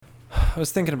I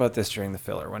was thinking about this during the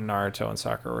filler when Naruto and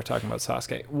Sakura were talking about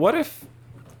Sasuke. What if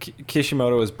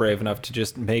Kishimoto was brave enough to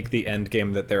just make the end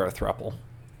game that they're a throuple?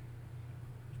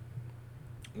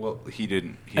 Well, he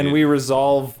didn't. We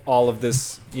resolve all of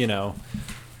this, Sasuke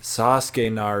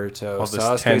Naruto, all this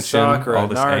Sasuke tension, Sakura, all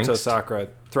this Naruto angst. Sakura,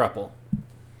 throuple.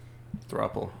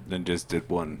 Then just did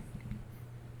one.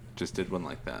 Just did one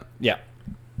like that. Yeah.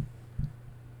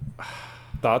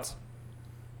 Thoughts?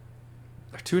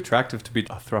 They're too attractive to be a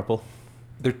throuple.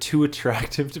 They're too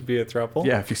attractive to be a throuple?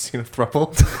 Yeah, have you seen a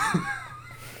throuple?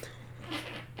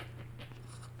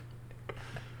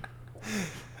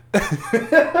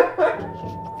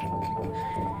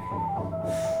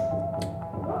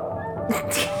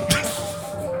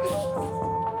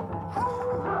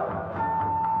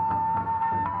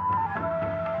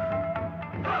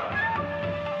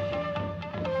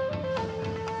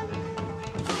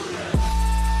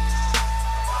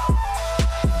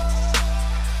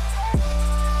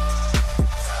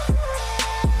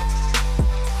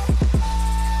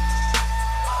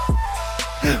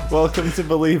 Welcome to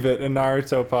Believe It, a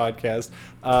Naruto podcast.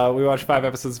 We watched 5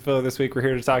 episodes of filler this week. We're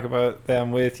here to talk about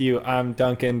them with you. I'm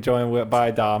Duncan, joined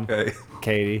by Dom, Hey.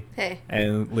 Katie, Hey.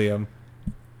 and Liam.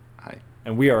 Hi.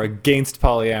 And we are against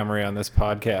polyamory on this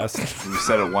podcast. We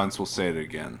said it once. We'll say it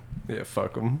again. Yeah,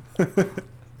 fuck them.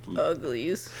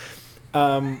 Uglies.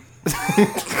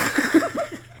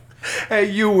 Hey,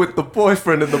 you with the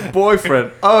boyfriend and the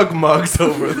boyfriend. Ugg mugs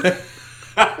over there.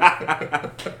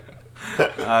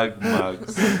 Ugg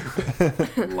mugs.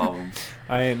 Love them.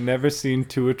 I ain't never seen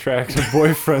 2 attractive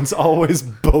boyfriends, always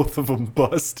both of them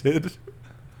busted.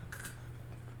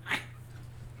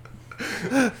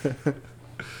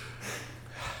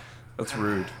 That's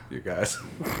rude, you guys.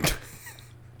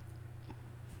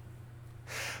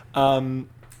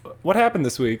 What happened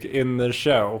this week in the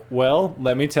show? Well,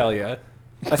 let me tell you.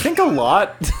 I think a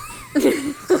lot.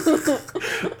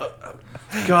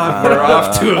 God, we're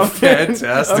off to a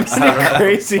fantastic I'm in a start.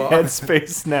 crazy Fuck.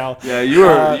 headspace now. Yeah, you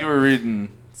were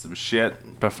reading some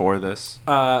shit before this.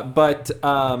 But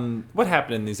what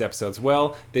happened in these episodes?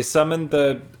 Well, they summoned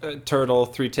the turtle,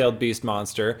 3-tailed beast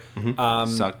monster.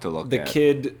 Sucked to look The at.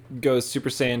 kid goes Super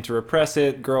Saiyan to repress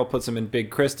it. Girl puts him in Big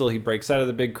Crystal. He breaks out of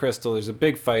the Big Crystal. There's a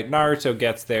big fight. Naruto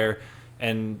gets there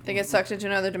and They get sucked into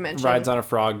another dimension. rides on a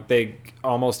frog. They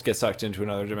almost get sucked into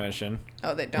another dimension.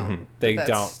 Oh, they don't. They That's-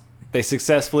 don't. They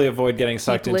successfully avoid getting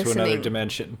sucked into another listening.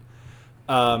 dimension.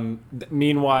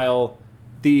 Meanwhile,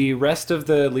 the rest of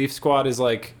the Leaf Squad is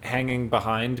like hanging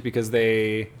behind because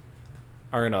they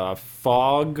are in a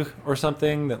fog or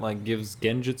something that like gives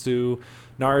genjutsu.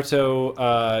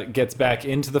 Naruto gets back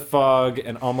into the fog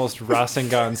and almost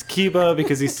Rasengans Kiba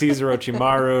because he sees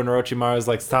Orochimaru, and Orochimaru's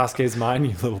like, Sasuke's mine,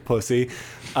 you little pussy.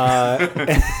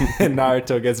 And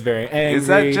Naruto gets very angry. Is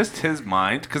that just his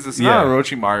mind? Because it's not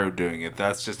Orochimaru doing it.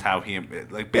 That's just how he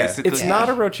basically. It's not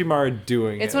Orochimaru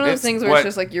doing it. It's one of those It's things where what- it's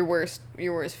just like your worst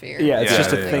fear. Yeah, it's Yeah,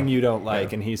 just a yeah, thing yeah. you don't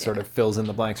like, and he sort of fills in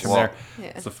the blanks from Well, there.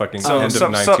 Yeah. It's the fucking So, end so,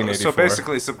 of so, 1984. so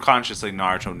basically, subconsciously,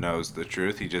 Naruto knows the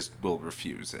truth. He just will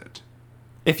refuse it.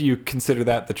 If you consider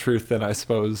that the truth, then I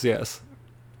suppose, yes.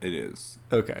 It is.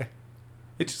 Okay.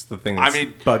 it's just the thing I that's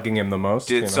mean, bugging him the most.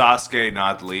 Did you know? Sasuke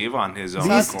not leave on his own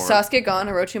accord? Sasuke gone,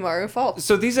 Orochimaru fault.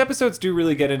 So these episodes do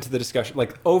really get into the discussion,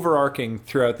 like overarching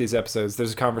throughout these episodes,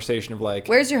 there's a conversation of like,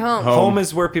 Where's your home? home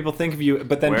is where people think of you,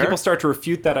 but then Where? people start to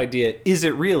refute that idea. Is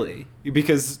it really?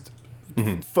 Because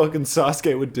fucking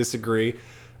Sasuke would disagree.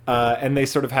 And they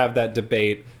sort of have that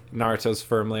debate. Naruto's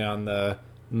firmly on the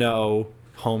no,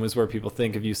 home is where people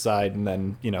think of you side, and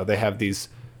then, you know, they have these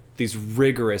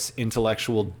rigorous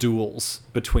intellectual duels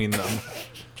between them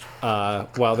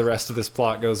while the rest of this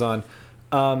plot goes on.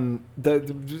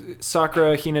 The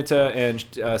Sakura, Hinata,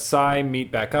 and Sai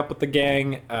meet back up with the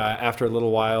gang. After a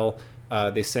little while,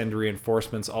 they send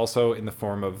reinforcements also in the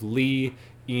form of Lee,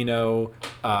 Ino,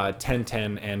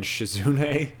 Tenten, and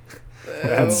Shizune.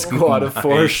 That squad of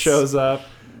 4 Nice. shows up.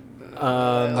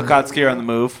 Akatsuki are on the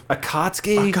move.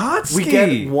 Akatsuki. Akatsuki! We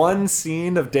get one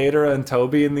scene of Datara and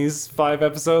Toby in these 5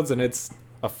 episodes, and it's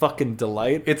a fucking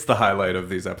delight. It's the highlight of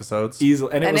these episodes.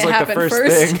 Easily, and it And was it like the happened first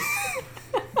first.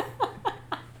 thing.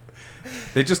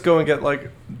 They just go and get like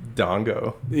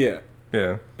Dongo. Yeah.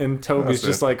 Yeah. And Toby's That's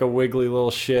just it. like a wiggly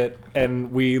little shit,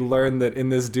 and we learn that in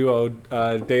this duo,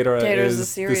 Datara Datara's is the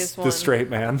serious the one. straight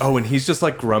man. Oh, and he's just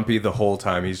like grumpy the whole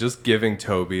time. He's just giving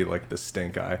Toby like the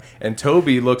stink eye. And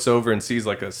Toby looks over and sees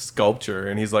like a sculpture,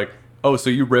 and he's like, "Oh, so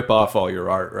you rip off all your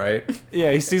art, right?"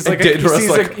 Yeah, he sees And like he Datara's sees,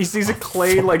 like, he sees a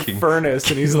clay like "Fucking furnace,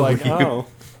 and he's like, kill you." oh.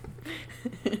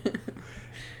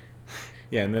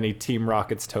 Yeah, and then he team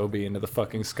rockets Toby into the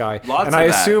fucking sky. Lots and of I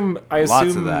that. assume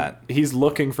Lots of that. he's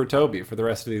looking for Toby for the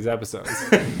rest of these episodes.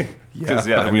 Because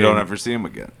I we mean, don't ever see him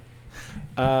again.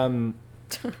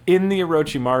 In the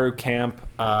Orochimaru camp,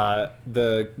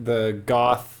 the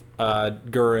goth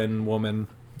Gurren woman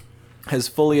has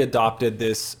fully adopted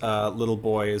this little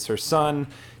boy as her son.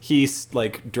 He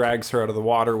like drags her out of the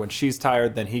water when she's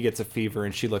tired. Then he gets a fever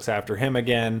and she looks after him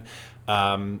again.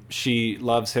 She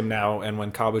loves him now, and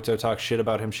when Kabuto talks shit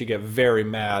about him, she get very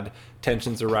mad.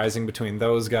 Tensions are rising between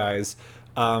those guys.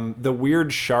 The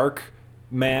weird shark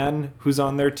man who's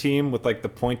on their team with like the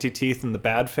pointy teeth and the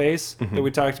bad face that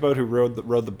we talked about, who rode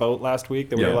the boat last week,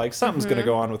 that we were Yeah. like, something's gonna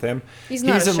go on with him. He's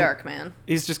not a in- shark man.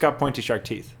 He's just got pointy shark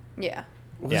teeth. Yeah.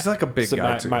 Well, he's like a big So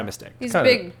guy my, too. my mistake. He's Kinda-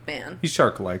 a big man. He's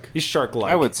shark-like. He's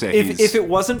shark-like. I would say if he's- it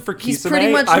wasn't for He's Kisame,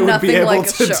 pretty much I would be nothing able like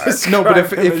a to shark. describe No, but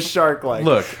if- him if- as shark-like.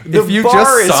 Look, The if you bar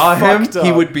just is saw him, fucked he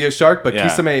up. would be a shark, but Yeah.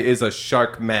 Kisame is a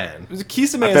shark man.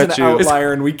 Kisame I is bet an you-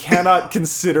 outlier, and we cannot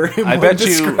consider him I when bet you-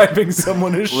 describing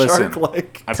someone as Listen,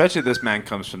 shark-like. I bet you this man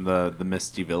comes from the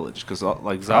Misty Village, because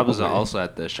like Zabuza Probably. also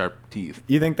had the sharp teeth.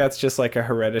 You think that's just like a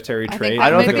hereditary trait?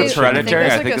 I don't think maybe- it's hereditary. I I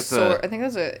think think that's it's like a- a sword. I think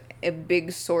that's a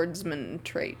big swordsman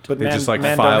trait. But They men, just, like,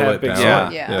 men file don't have it big down.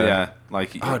 swords. Yeah, Yeah. yeah.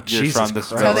 Like Oh, you're Jesus from this Christ.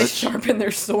 That's how they village. sharpen their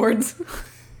swords.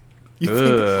 You think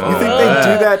Ugh.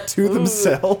 they do that to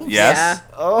themselves? Yes.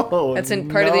 Oh, That's in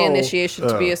part of the no. initiation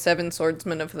to be a seven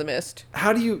swordsman of the mist.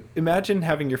 How do you imagine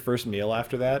having your first meal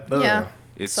after that? Yeah.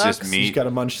 It's Sucks. just You meat. just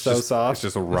gotta munch so It's soft.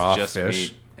 just a It's raw just fish.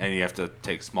 meat, and you have to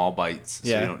take small bites so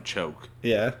Yeah. you don't choke.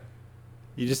 Yeah.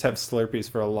 You just have Slurpees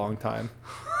for a long time.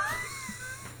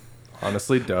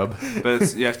 Honestly, dub.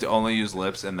 But you have to only use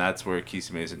lips, and that's where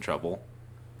Kisame's in trouble.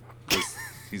 'Cause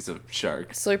he's a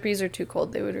shark. Slurpees are too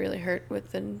cold. They would really hurt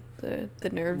with the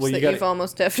nerves Well, you that gotta- you've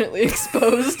almost definitely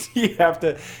exposed. you have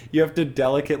to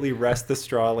delicately rest the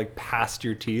straw like past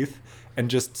your teeth and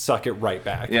just suck it right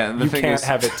back. Yeah, and the you thing can't is,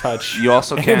 have it touch. You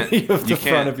also can't. any of you the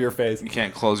can't, front of your face. You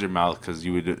can't close your mouth because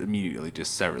you would immediately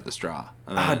just sever the straw.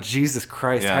 And Ah, then- Jesus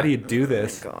Christ! Yeah. How do you do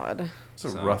this? God. It's a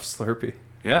So- rough Slurpee.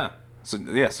 yeah. So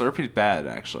yeah, Slurpee's bad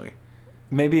actually.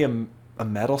 Maybe a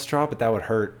metal straw, but that would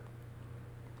hurt.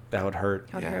 That would hurt.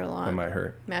 That would Yeah, hurt a That lot. might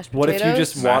hurt. Mashed What potatoes. if you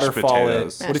just Mashed waterfall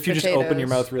potatoes. it? What if you Mashed just open your potatoes.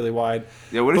 mouth really wide?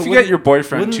 Yeah. What if But you get your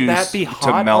boyfriend wouldn't to that be to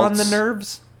hot melt on the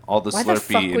nerves? all the Why the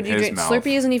fuck Slurpee in would you his drink? mouth?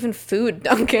 Slurpee isn't even food,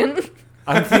 Duncan.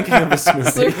 I'm thinking of a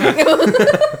smoothie.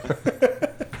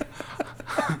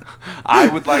 I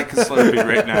would like a Slurpee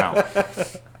right now.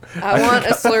 I want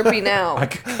a Slurpee now. I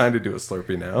could kind of do a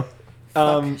Slurpee now.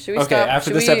 Should we Okay, stop? after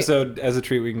Should this we- episode, as a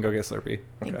treat, we can go get Slurpee.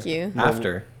 Thank you.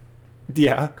 After.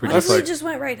 Yeah. We What if just we like just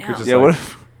went right now? just Yeah. like- What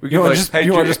if? we You could want like to just hey,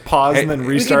 you want to Drew- just pause hey, and then we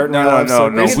restart? could- and no, we'll have no,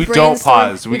 no, Slurpees? we could don't brainstorm-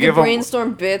 pause. We We give could 'em-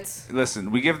 brainstorm bits.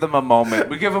 Listen, we give them a moment.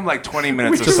 We give them like 20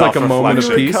 minutes of just like a moment of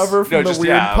self-reflection. peace. Recover from No, the just, weird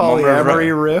yeah, a moment of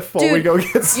polyamory riff while we Dude, go get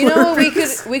Slurpees. You know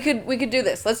what we could do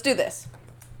this. Let's do this.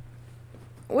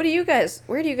 Where do you guys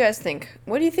think?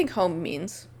 What do you think home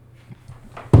means?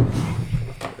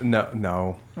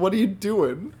 no. What are you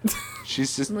doing?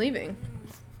 She's just I'm leaving.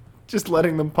 Just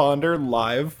letting them ponder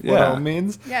live what Yeah. home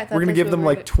means? Yeah, I thought We're gonna that's give what them we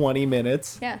like did. 20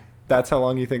 minutes. Yeah. That's how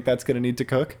long you think that's gonna need to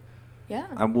cook? Yeah.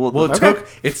 Well,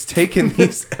 it's taken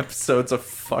these episodes a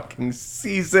fucking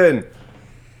season.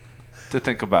 to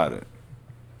think about it.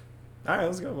 All right,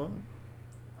 let's go. Well,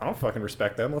 I don't fucking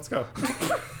respect them. Let's go.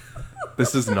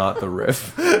 This is not the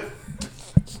riff.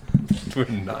 We're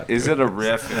not. Is it a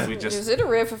riff if we Is just? it a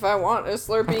riff if I want a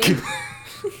Slurpee?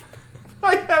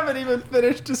 I haven't even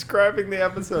finished describing the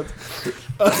episodes.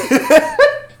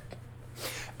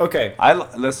 Okay,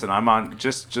 Listen. I'm on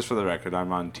just for the record.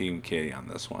 I'm on Team Katie on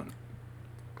this one.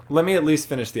 let me at least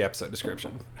finish the episode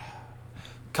description.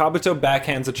 Kabuto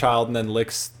backhands a child and then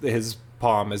licks his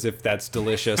palm as if that's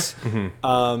delicious.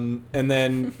 And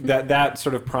then that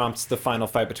sort of prompts the final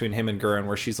fight between him and Gurren,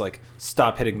 where she's like,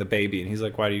 "Stop hitting the baby," and he's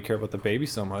like, "Why do you care about the baby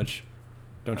so much?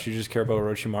 Don't you just care about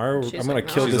Orochimaru? She's I'm gonna like,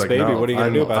 kill no. She's this like, baby. no, What are you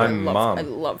gonna do about I'm it?" Mom. I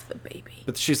love the baby.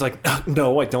 But she's like,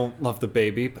 "No, I don't love the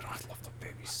baby, but I love the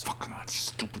baby so." Fucking that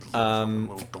stupid Um,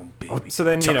 little dumb baby. So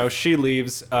then, she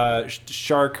leaves.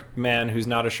 Shark Man, who's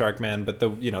not a shark man, but the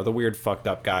weird fucked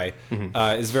up guy,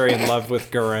 is very in love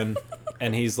with Gurren,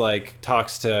 and he's like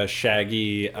talks to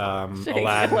Shaggy,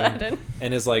 Aladdin,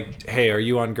 and is like, "Hey, are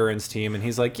you on Gurren's team?" And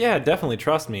he's like, "Yeah, definitely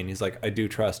trust me." And he's like, "I do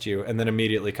trust you." And then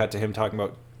immediately cut to him talking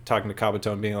about talking to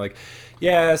Kabuto and being like,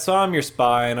 yeah, so I'm your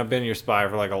spy, and I've been your spy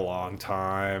for like a long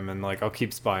time, and like I'll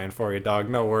keep spying for you, dog.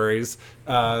 No worries.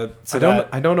 So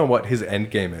I don't know what his end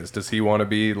game is. Does he want to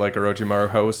be like Orochimaru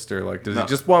host, or like does he No.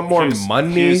 just want more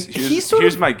money?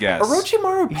 Here's my guess.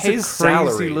 Orochimaru He's a pays crazy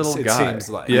salaries, little it guy. seems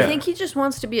like. Yeah. I think he just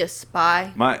wants to be a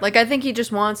spy. My- I think he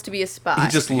just wants to be a spy. He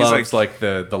just He's loves like-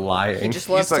 like the lying. He just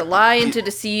loves like- to lie and he- to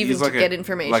deceive he's and like to a- get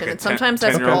information. like a And sometimes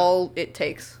that's 10-year-old all it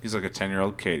takes. He's like a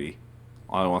 10-year-old Katie.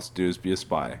 All he wants to do is be a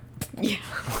spy. Yeah.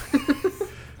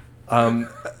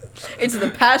 It's the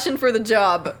passion for the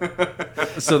job.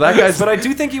 So that guy's But I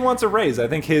do think he wants a raise. I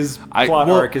think his plot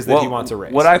well- arc is that he well, wants a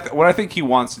raise. What I think he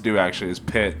wants to do actually is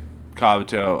pit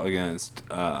Kabuto against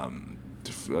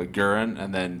Gurren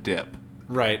and then dip.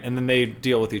 Right, and then they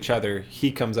deal with each other.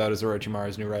 He comes out as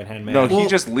Orochimaru's new right-hand man. No, he Well-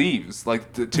 just leaves.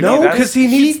 Like to me, no, that's- because he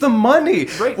needs the money.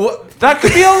 Right. Well, that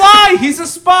could be a lie. He's a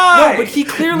spy. No, but he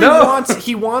clearly No.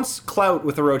 wants clout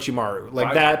with Orochimaru.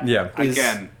 Like that. Yeah. is-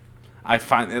 Again, I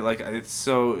find it like it's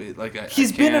so like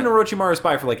he's been an Orochimaru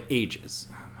spy for like ages.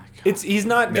 Oh He's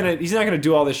not gonna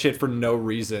do all this shit for no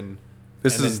reason.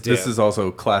 this and is then this dip. is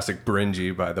also classic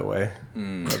Bringy, by the way.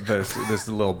 This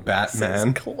little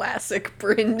Batman. Classic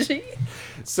Bringy.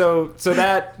 So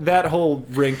that whole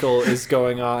wrinkle is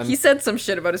going on. He said some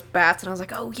shit about his bats, and I was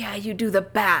like, oh yeah, you do the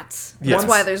bats. Yes. That's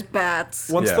why there's bats.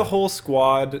 Once Yeah. the whole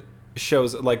squad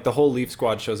shows, like the whole Leaf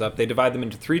squad shows up, they divide them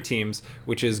into 3 teams,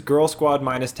 which is Girl Squad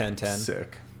minus 10-10.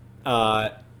 Sick.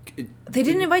 They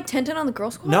didn't invite Tenten on the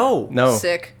girl squad? No.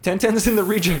 Sick. 10-10's in the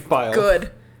reject pile. Good.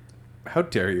 How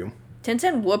dare you?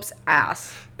 Tenten whoops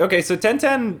ass. Okay, so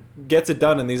 10-10 gets it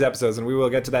done in these episodes, and we will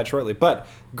get to that shortly. But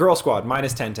Girl Squad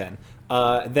minus 10-10.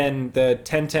 Then the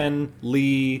 10-10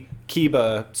 Lee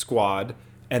Kiba squad,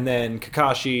 and then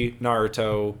Kakashi,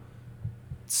 Naruto,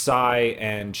 Sai,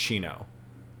 and Shino.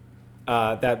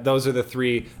 Those are the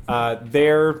 3.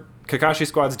 Their Kakashi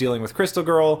squad's dealing with Crystal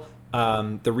Girl.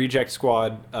 The reject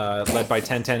squad, led by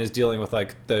 10-10, is dealing with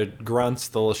like the grunts,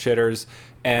 the little shitters,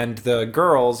 and the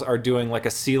girls are doing like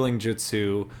a sealing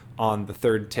jutsu on the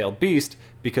third-tailed beast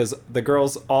because the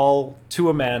girls all to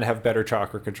a man have better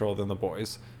chakra control than the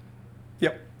boys.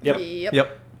 Yep. Yep.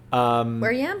 Yep.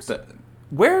 Where yams?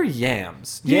 Where are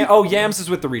Yams? Yeah. Oh, Yams is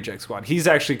with the reject squad. He's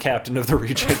actually captain of the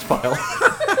reject pile.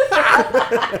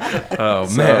 Oh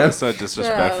man. so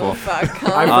disrespectful. Oh, fuck.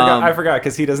 I forgot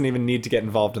because he doesn't even need to get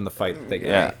involved in the fight that they get.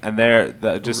 Yeah,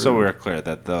 and just so we're clear,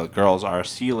 that the girls are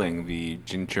sealing the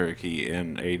Jinchuriki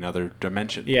in another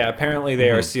dimension. Yeah, apparently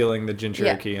they are sealing the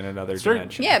Jinchuriki in another Sure.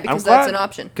 dimension. Yeah, because I'm that's glad- an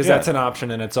option. Because Yeah. that's an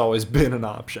option, and it's always been an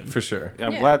option. For sure.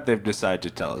 I'm Yeah. glad they've decided to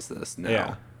tell us this now.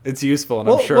 Yeah, it's useful, and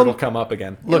Well, I'm sure well- it'll come up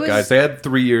again. Look, was- guys, they had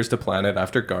 3 years to plan it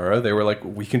after Gara. They were like,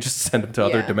 we can just send him to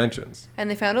other Yeah. dimensions. And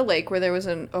they found a lake where there was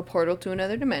a portal to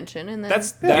another dimension, and then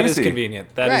That is Easy.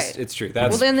 convenient. That is, Right. it's true.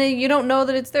 That's well, then you don't know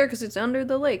that it's there because it's under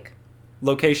the lake.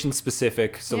 location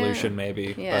specific solution, Yeah.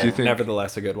 maybe. Yeah. But Do you think-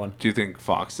 nevertheless a good one. Do you think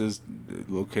Fox's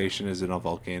location is in a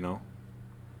volcano?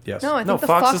 Yes. No, I think No, the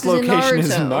Fox's fox is in location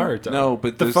is in Naruto. Naruto. No,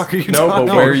 but the there's- fuck are you No, talking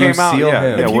but about? where you came out, seal yeah.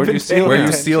 him. Yeah, where do been you saying seal Where him?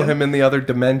 you seal him in the other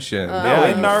dimension. Yeah,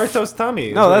 in Naruto's tummy.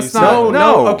 is No, where that's you not- seal him.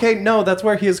 No, No. okay, no, that's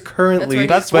where he is currently.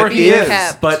 That's where he is.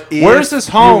 kept. But if Where's his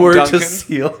home, you were Duncan? to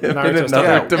seal him in Naruto's another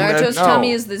tummy. dimension. Naruto's No.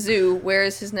 tummy is the zoo. Where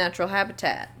is his natural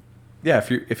habitat? Yeah,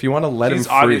 if you want to let He's him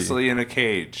free, obviously in a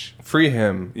cage. free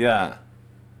him. Yeah.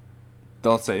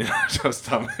 Don't say Naruto's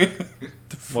tummy.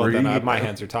 Well, then my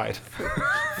hands are tied.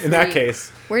 In that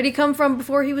case, Where'd he come from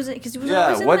before he was in? Because he was yeah,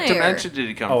 always in what there. dimension did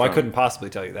he come oh, from? I couldn't possibly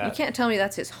tell you You that. can't tell me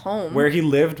that's his home. Where he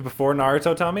lived before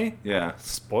Naruto tummy? Yeah.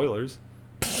 Spoilers.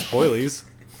 Spoilies.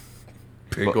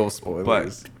 Big ol'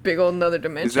 spoilers. Big old another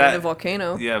dimension Is that- in a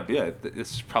volcano. Yeah,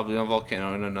 it's probably a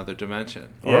volcano in another dimension.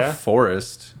 Or Yeah. a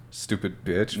forest, stupid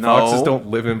bitch. No. Foxes don't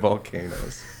live in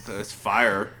volcanoes. It's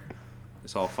fire.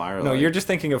 It's all fire. No, you're just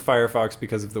thinking of Firefox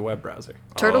because of the web browser.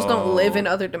 Turtles Oh. don't live in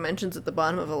other dimensions at the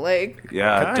bottom of a lake.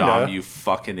 Yeah, Kinda. Dom, you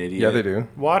fucking idiot. Yeah, they do.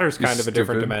 Water's You kind of a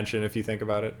different stupid. dimension if you think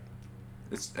about it.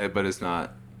 But it's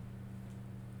not.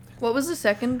 What was the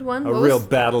second one? A What real was,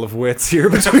 battle of wits here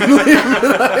between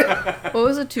Liam. what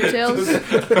was the Two Tails?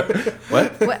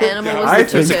 What? What animal was I the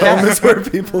Two think Tails? that's where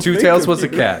people Two think Tails of was a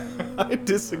you. cat. I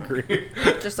disagree.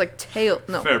 Just like tail.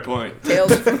 No, Fair point.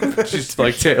 tails. From, Just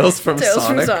like Tails from tails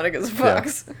Sonic. from Sonic as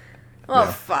fox. Oh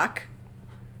fuck.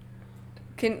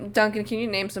 Duncan, can you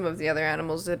name some of the other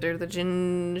animals that are the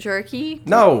Jinchuriki?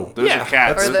 No. There's Yeah. a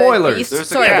cat. Or the Spoilers. beast? There's a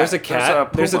Sorry, cat. There's a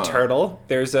cat. There's a puma. turtle.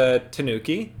 There's a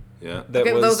tanuki. Yeah. That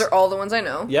Okay, was. those are all the ones I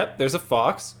know. Yep. There's a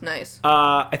fox. Nice.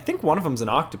 I think one of them's an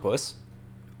octopus.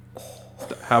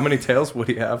 How many tails would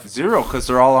he have? 0, because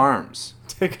they're all arms.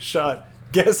 Take a shot.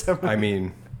 Guess how many. I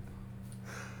mean,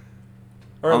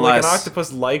 Or like an Unless-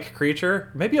 octopus-like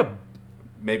creature. Maybe a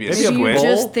Maybe a maybe a Maybe you squid. bull.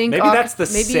 just think maybe oct- that's the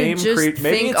maybe you same just creature.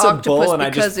 Maybe think it's a bull, octopus and I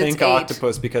because just it's think 8.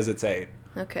 octopus because it's 8.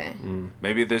 Okay.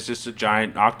 Maybe there's just a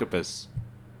giant octopus.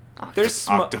 There's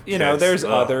Octopus. there's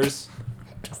Ugh. others.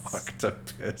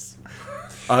 Octopus.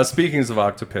 Speaking of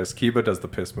octopus, Kiba does the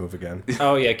piss move again.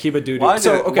 Oh yeah, Kiba Doo Why,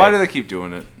 Doo. why do they keep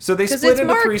doing it? So they Because split it's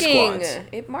into 3 marking. squads.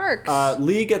 It marks.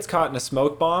 Lee gets caught in a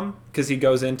smoke bomb because he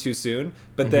goes in too soon,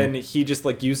 but then he just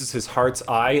like uses his heart's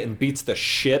eye and beats the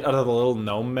shit out of the little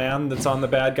gnome man that's on the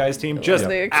bad guys team. Just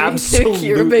The Akira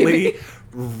absolutely baby.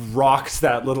 rocks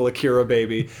that little Akira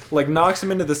baby. Like knocks him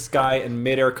into the sky and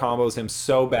midair combos him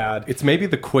so bad. It's maybe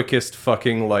the quickest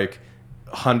fucking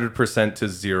 100% to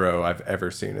 0 I've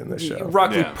ever seen in this show.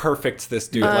 Rock Lee Yeah. perfects this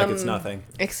dude like it's nothing.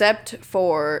 Except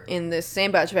for in this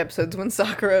same batch of episodes when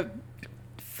Sakura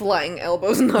flying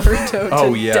elbows Naruto to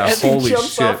Oh, yeah. death. Holy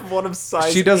Jumps shit. off one of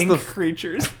Sai's She does ink the-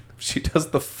 creatures. She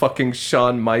does the fucking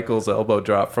Shawn Michaels elbow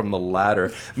drop from the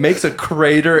ladder, makes a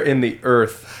crater in the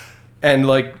earth, and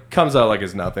comes out like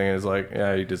it's nothing. And is like,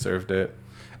 yeah, you deserved it.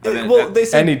 And then- Well, they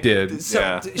said, And he did. So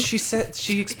Yeah.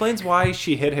 she explains why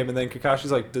she hit him, and then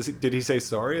Kakashi's like, did he say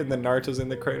sorry? And then Naruto's in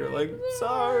the crater like,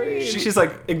 sorry. She's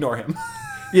like, ignore him.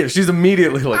 Yeah, she's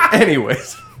immediately like,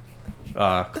 anyways.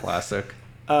 Classic.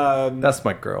 Um, That's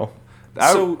my girl.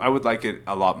 I would like it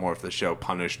a lot more if the show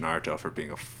punished Naruto for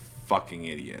being a fucking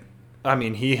idiot. I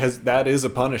mean, that is a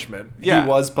punishment. Yeah. He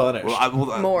was punished.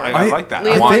 More. I like that.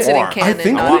 Leave I want puts it in more. canon, I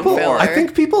think not in people. filler. I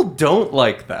think people don't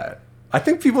like that. I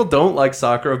think people don't like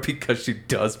Sakura because she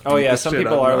does. Oh beat yeah, the some shit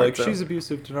people out are of like, Naruto. she's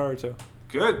abusive to Naruto.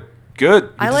 Good.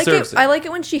 Good. I like deserves it. it. I like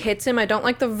it when she hits him. I don't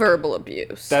like the verbal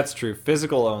abuse. That's true.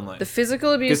 Physical only. the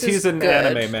physical abuse Because he's is an good.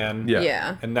 anime man. Yeah.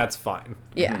 Yeah. And that's fine.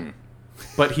 Yeah.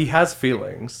 But he has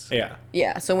feelings. Yeah.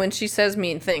 Yeah. So when she says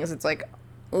mean things, it's like,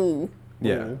 ooh,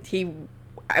 Yeah.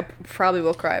 I probably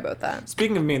will cry about that.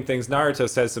 Speaking of mean things, Naruto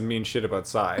says some mean shit about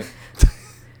Sai.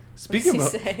 Speaking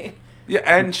What's of, he say? Yeah,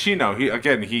 and Shino. He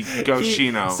goes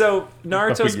Shino. So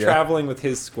Naruto's Oh, yeah. traveling with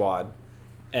his squad,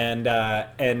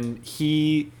 and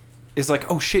he is like,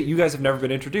 "Oh shit, you guys have never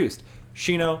been introduced."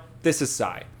 Shino, this is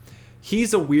Sai.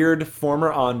 He's a weird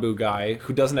former Anbu guy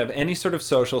who doesn't have any sort of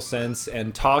social sense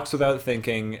and talks without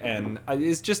thinking, and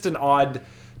is just an odd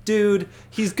dude.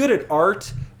 He's good at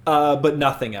art, but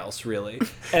nothing else really.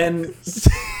 And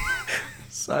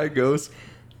Sai goes,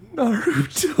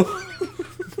 Naruto.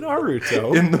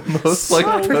 Naruto, In the most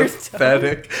Naruto.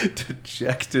 pathetic,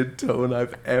 dejected tone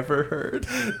I've ever heard.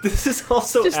 this is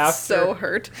also Just after. so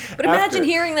hurt. But after- imagine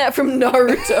hearing that from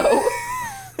Naruto.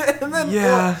 And then,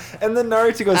 Yeah. and then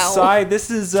Naruto goes, Ow. Sai, this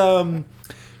is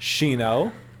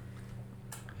Shino.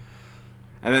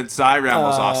 and then Sai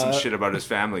rambles off some Uh, shit about his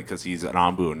family because he's an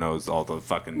Anbu and knows all the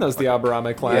fucking. Knows the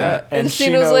Aburame clan. Yeah. and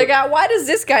Shino's like, why does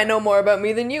this guy know more about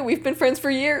me than you? We've been friends for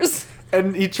years.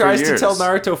 and he tries to years. tell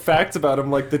Naruto facts about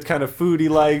him, like the kind of food he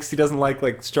likes. He doesn't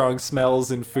like strong smells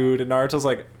in food. And Naruto's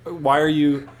like, why are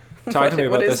you talking to me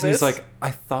What about is this? And he's this? like, I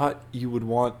thought you would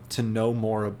want to know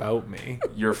more about me.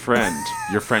 your friend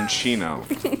Shino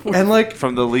And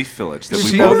from the Leaf Village that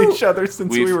We've we known both. each other since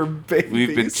we we've- were babies.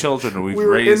 We've been children and we've We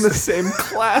were raised. in the same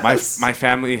class. my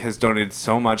family has donated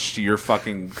so much to your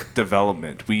fucking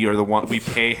development. We are the one. We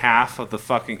pay half of the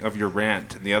fucking of your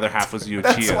rent, and the other half was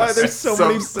Uchiha's. That's why there's so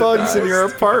many bugs in Subsidized. your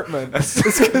apartment. It's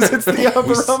because it's the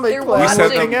Aburame They're clan watching-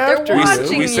 looking they're after we, you.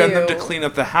 watching we send them to you. clean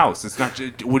up the house. It's not.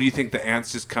 What do you think? The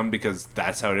ants just come because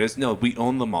that's how it is? No, we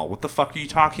own them all. What the fuck are you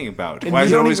talking about? And Why you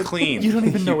is it don't always even- clean? You don't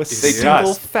even know a They single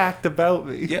dust. fact about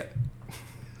me. Yeah.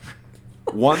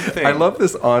 One thing. I love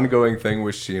this ongoing thing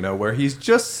with Shino where he's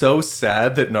just so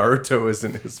sad that Naruto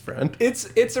isn't his friend.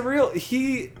 It's a real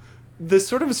the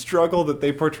sort of struggle that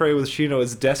they portray with Shino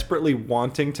is desperately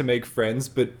wanting to make friends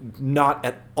but not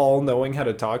at all knowing how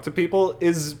to talk to people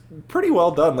is pretty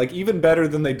well done. Like even better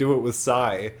than they do it with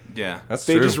Sai. Yeah. That's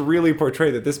They true. just really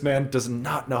portray that this man does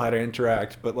not know how to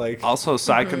interact, but like Also,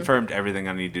 Sai confirmed everything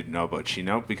I needed to know about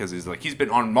Shino because he's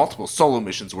been on multiple solo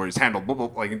missions where he's handled blah, blah,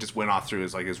 blah, and just went off through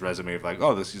his resume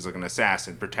of he's like an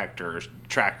assassin, protector,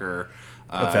 tracker,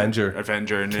 Avenger.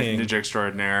 King. ninja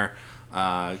extraordinaire.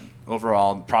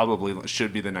 Overall, probably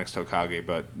should be the next Hokage,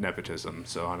 but nepotism.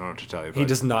 So I don't know what to tell you. But he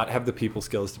does not have the people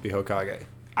skills to be Hokage.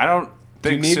 I don't Do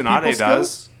you think need Tsunade people does.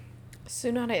 skills?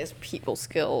 Tsunade has people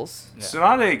skills.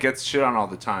 Tsunade gets shit on all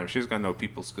the time. She's got no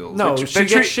people skills. No, They she treat-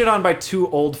 gets shit on by two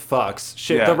old fucks.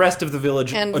 Yeah. The rest of the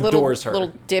village And adores her.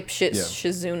 little dipshit Yeah.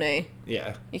 Shizune.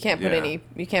 Yeah. You can't put Yeah.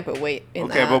 you can't put weight in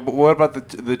Okay, that. but what about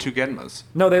the two Genmas?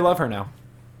 No, they love her now.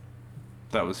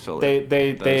 That was filler.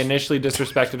 They That was- initially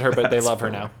disrespected her, but they love her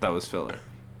now. That was filler.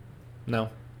 No.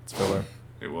 It's filler.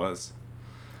 It was.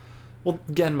 Well,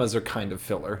 Genmas are kind of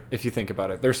filler if you think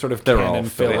about it. They're sort of They're all canon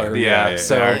filler. filler. Yeah,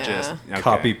 So they're Yeah. just okay.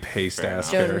 Copy paste Fair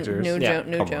ass enough. characters. New Yeah,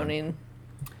 New come on. Jonin.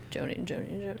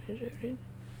 Jonin.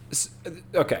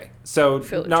 okay, so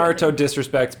Filler Naruto Jonin.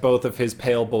 disrespects both of his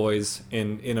pale boys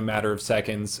in a matter of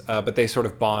seconds, but they sort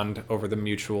of bond over the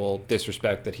mutual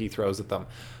disrespect that he throws at them.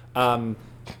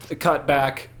 Cut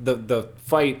back the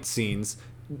fight scenes.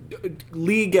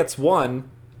 Lee gets one.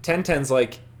 Tenten's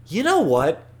like, you know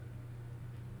what?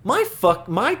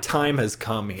 My time has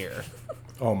come here.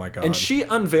 Oh my god. And she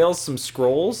unveils some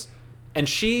scrolls, and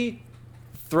she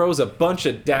throws a bunch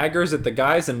of daggers at the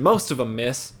guys, and most of them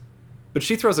miss. But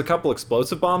she throws a couple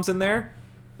explosive bombs in there.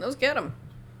 Those get them.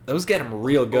 Those get them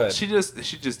real good. She just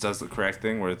does the correct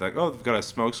thing where it's like, oh, they've got a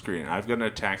smoke screen. I've got an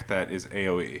attack that is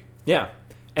AOE. Yeah,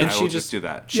 and I she will just do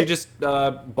that. She just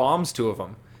bombs two of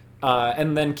them,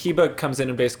 and then Kiba comes in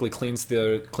and basically cleans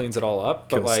it all up.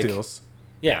 But kill like, steals.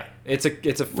 yeah, it's a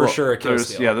for Well, sure a kill there's,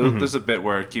 steal. Yeah, there's a bit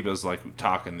where Kiba's like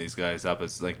talking these guys up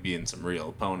as like being some real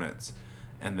opponents,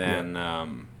 and then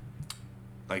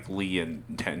like Lee and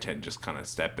Tenten just kind of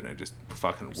step in and just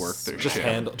fucking work their just shit.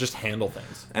 handle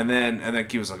things. And then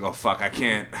Kiba's like, oh fuck, I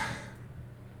can't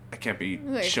be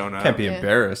Like, shown up. Can't be Yeah.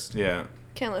 embarrassed. Yeah.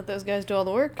 Can't let those guys do all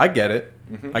the work. I get it.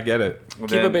 I get it. Well,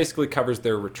 Kiba then- basically covers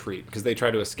their retreat because they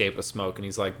try to escape a smoke, and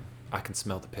he's like, "I can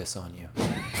smell the piss on you."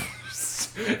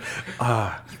 You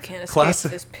can't escape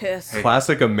Classic. this piss.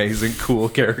 Classic, amazing, cool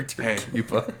character. Hey.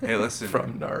 Kiba Hey, listen.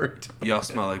 from Naruto. Y'all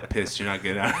smell like piss. You're not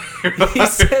getting out of here.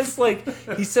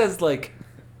 he says like,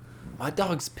 "My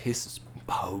dog's piss is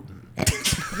potent."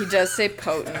 He does say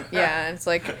potent. Yeah, it's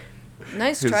like,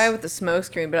 nice try with the smoke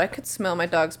screen, but I could smell my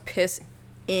dog's piss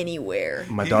anywhere.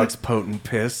 My dog's potent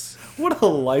piss. What a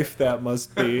life that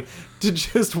must be to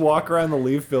just walk around the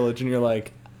Leaf Village and you're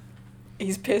like,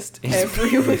 He's pissed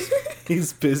everywhere.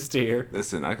 he's pissed here.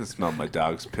 Listen, I can smell my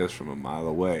dog's piss from a mile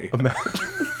away.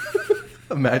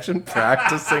 Imagine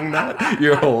practicing that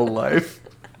your whole life.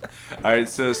 All right,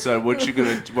 so what you're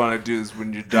gonna want to do is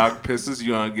when your dog pisses,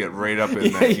 you want to get right up in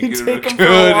Yeah, that. you get take a him for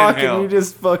a walk inhale. and you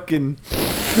just fucking.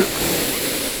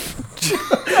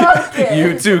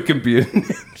 You too can be a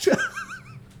ninja.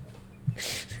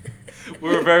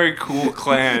 We're a very cool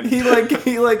clan. He like cut.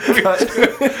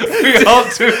 We all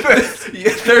do this.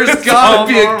 There's gotta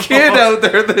be a kid out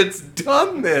there that's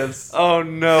done this. Oh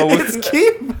no! It's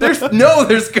Keith. There's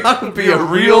gotta be a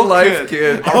real life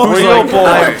kid. A who's real like, boy.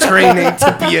 I'm training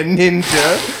to be a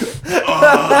ninja.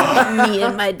 Me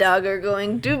and my dog are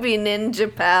going to be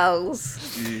ninja pals.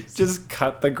 Just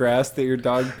cut the grass that your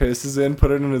dog pisses in, put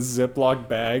it in a Ziploc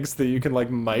bag so that you can like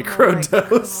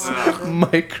microdose.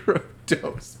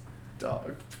 Microdose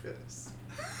dog piss.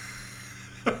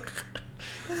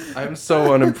 I'm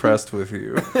so unimpressed with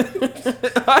you.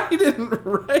 I didn't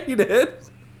write it.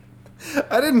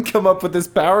 I didn't come up with this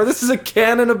power. This is a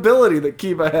canon ability that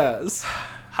Kiba has.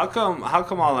 How come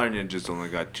all our ninjas only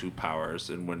got 2 powers,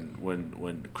 and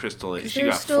when Crystal she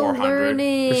They're got still 400.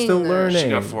 learning. They're still learning. She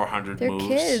got 400 They're moves.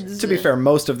 kids. To be fair,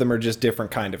 most of them are just different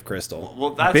kind of crystal.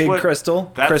 Well, that's Big what-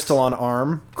 crystal, that's- crystal on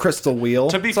arm, crystal wheel.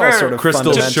 To be It's fair, all sort of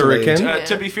crystal fundamentally- shuriken.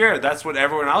 To be fair, that's what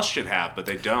everyone else should have, but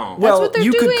they don't. Well, That's what they're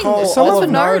you doing. could call That's all what of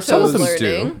Naruto's Naruto's them do.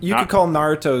 learning. You could call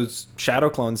Naruto's shadow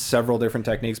clones several different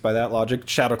techniques by that logic.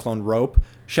 Shadow clone rope,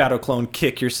 shadow clone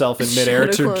kick yourself in midair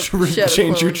to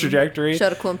change your trajectory.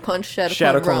 Shadow clone punch, Shadow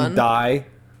clone clone run. die.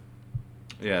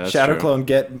 Yeah, that's Shadow true. clone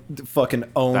get fucking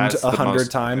owned That's the 100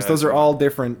 most- times. yeah, Those are that's- all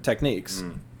different techniques.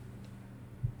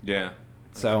 Yeah.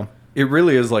 So It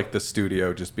really is like the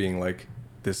studio just being like,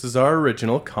 this is our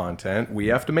original content. We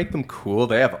have to make them cool.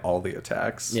 They have all the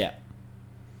attacks. yeah.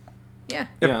 Yeah.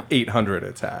 They Yeah. have 800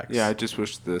 attacks. Yeah, I just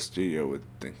wish the studio would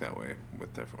think that way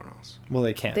with everyone else. Well,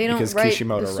 they can't They don't because write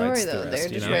Kishimoto the story, writes though. the They're rest.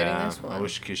 just You know? writing Yeah, this one. I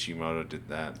wish Kishimoto did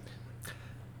that.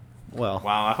 Well,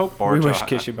 Wow, I hope we Boruto. wish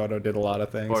Kishimoto did a lot of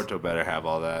things. Boruto better have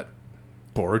all that.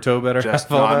 Boruto better Just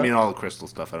have all no, that. I mean all the crystal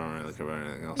stuff. I don't really care about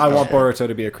anything else. I want Boruto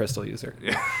to be a crystal user.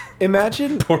 Yeah.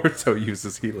 Imagine Boruto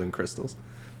uses healing crystals.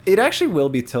 it actually will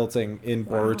be tilting in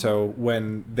Boruto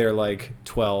when they're like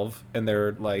 12 and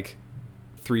they're like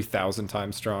 3,000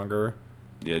 times stronger.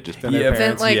 Yeah, just Then their Yeah, Then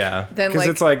parents. like, yeah. then Because like,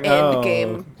 it's like, end oh,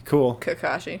 game cool.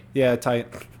 Kakashi. Yeah, tight.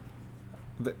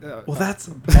 Well, that's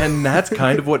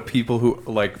kind of what people who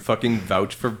like fucking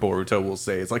vouch for Boruto will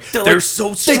say. It's like they're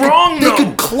so strong. They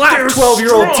could clap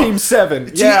 12-year-old Team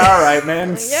 7. Yeah, all right, man.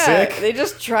 Yeah, Sick. they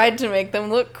just tried to make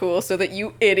them look cool so that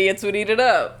you idiots would eat it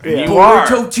up. Yeah. You are.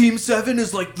 Boruto Team 7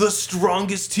 is like the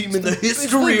strongest team in the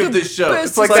history like of the this show. best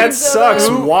It's like, It's that like, sucks.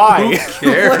 who Why?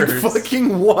 cares? Like,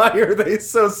 fucking why are they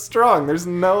so strong? There's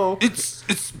no... it's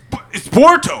It's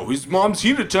Boruto. His mom's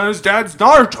Hinata and his dad's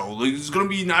Naruto. Like, he's gonna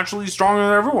be naturally stronger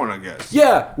than everyone, I guess.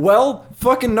 Yeah, well,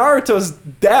 fucking Naruto's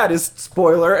dad is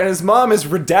spoiler, and his mom is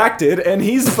redacted, and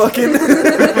he's fucking.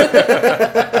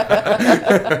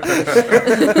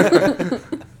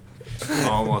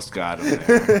 Almost got him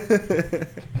there.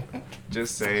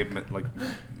 Just say Minato.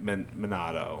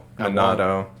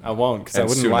 Minato. I won't, because I And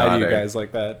wouldn't lie to you Tsunade. guys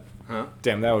like that. Huh?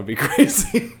 Damn, that would be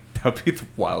crazy. That'd be the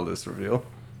wildest reveal.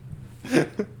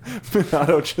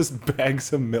 Minato just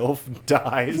bags a MILF and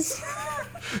dies.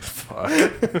 Fuck.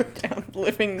 I'm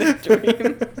living the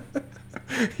dream.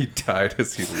 He died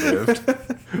as he lived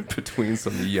between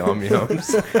some yum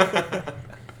yums.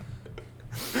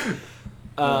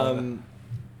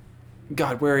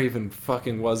 God, where even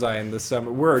fucking was I in the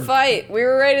summer? We're Fight. We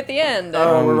were right at the end.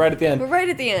 we're right at the We're end. right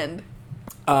at the end.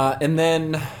 And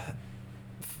then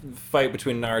fight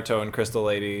between Naruto and Crystal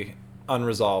Lady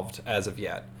unresolved as of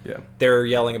yet. Yeah. They're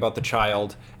yelling about the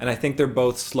child, and I think they're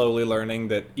both slowly learning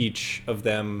that each of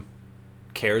them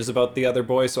cares about the other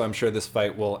boy, so I'm sure this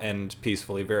fight will end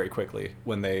peacefully very quickly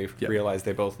when they Yeah. realize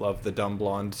they both love the dumb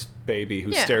blonde baby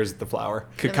who Yeah. stares at the flower.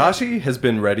 Kakashi has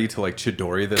been ready to like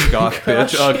Chidori this goth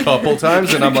bitch a couple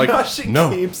times, and I'm like, Kakashi no,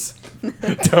 keeps-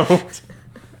 don't.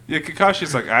 Yeah,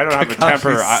 Kakashi's like, I don't have a Kakashi,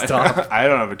 temper. stop. I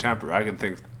don't have a temper. I can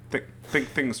think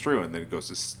things through, and then goes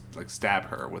to like stab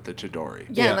her with the Chidori.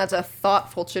 Yeah, Yeah. and that's a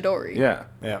thoughtful Chidori. Yeah.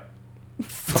 Yeah.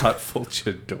 Thoughtful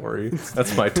Chidori.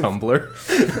 That's my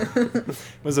Tumblr.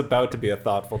 Was about to be a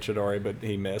thoughtful Chidori, but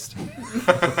he missed.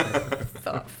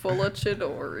 Thoughtful of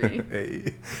Chidori.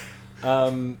 Hey.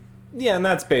 Yeah, and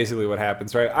that's basically what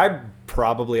happens, right? I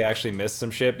probably actually missed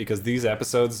some shit because these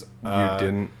episodes You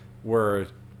didn't. were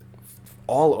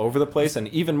all over the place, and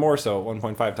even more so at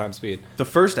 1.5 times speed. The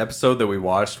first episode that we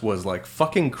watched was like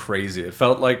fucking crazy. It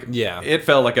felt like Yeah. It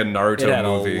felt like a Naruto It had a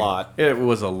movie. lot. It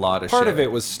was a lot of Part shit. of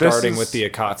it was starting is- with the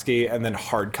Akatsuki and then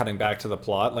hard cutting back to the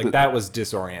plot. Like, that was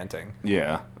disorienting.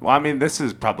 Yeah. Well, I mean, this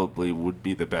is probably would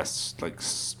be the best like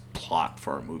plot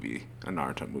for a movie, a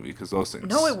Naruto movie, because those things.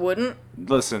 No, it wouldn't.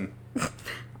 Listen,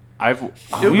 we've would- watched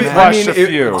I mean, a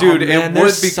few. dude, man, it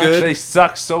there's would be such- good. They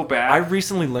suck so bad. I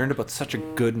recently learned about such a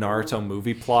good Naruto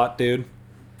movie plot, dude.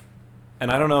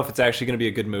 And I don't know if it's actually going to be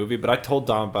a good movie, but I told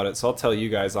Dom about it, so I'll tell you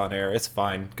guys on air. It's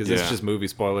fine, because it's Yeah. just movie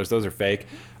spoilers. Those are fake.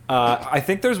 I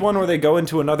think there's one where they go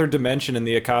into another dimension and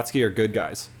the Akatsuki are good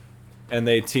guys. And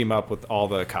they team up with all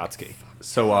the Akatsuki.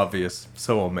 So obvious.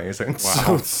 So amazing.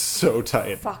 So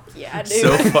tight. Fuck yeah, dude.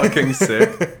 So fucking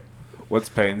sick. What's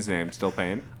Payne's name? Still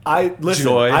Payne? Listen,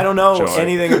 Joy. I don't know Joy.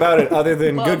 anything about it other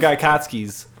than Love. good guy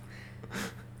Katskis.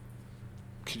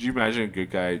 Could you imagine a good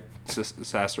guy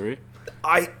Sasori?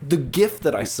 The gift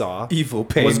that I saw Evil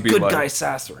pain was be good like, guy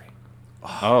Sasori.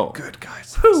 Oh, good guys.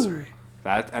 Sorry.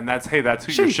 that's who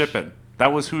you're Sheesh. shipping.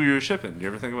 That was who you're shipping. You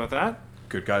ever think about that?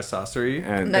 Good guy Sasori.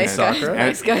 And Nice guy. Sakura?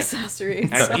 Nice guy,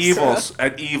 Sasori.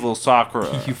 and evil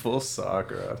Sakura. Evil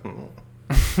Sakura.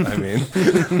 I mean,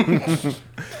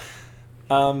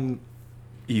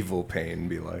 evil pain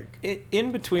be like.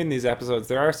 In between these episodes,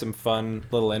 there are some fun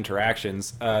little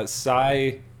interactions.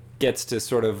 Sai gets to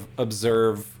sort of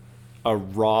observe a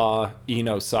raw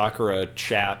Ino Sakura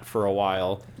chat for a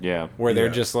while, Yeah. where they're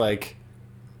Yeah. just like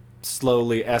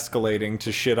slowly escalating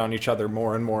to shit on each other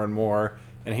more and more and more,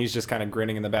 and he's just kind of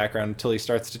grinning in the background until he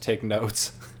starts to take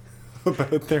notes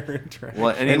about their interaction.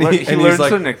 Well, and And he he's learns like-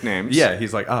 their nicknames. Yeah,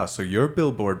 he's like, so you're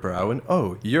Billboard Brow, and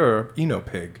you're Eno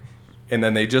Pig. And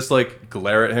then they just like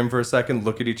glare at him for a second,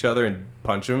 look at each other, and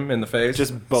punch him in the face.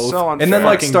 Just both So unfair. and then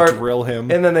like fucking start drill him.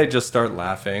 and then they just start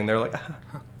laughing. They're like,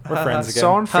 We're friends again.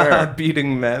 So unfair.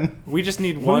 beating men. We just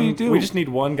need What do you one. do? We just need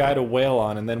one guy to wail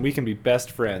on, and then we can be best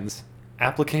friends.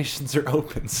 Applications are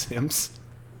open, Sims.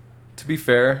 To be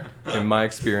fair, in my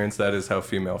experience, that is how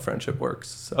female friendship works.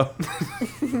 So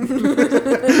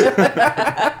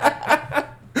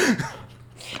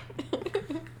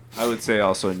I would say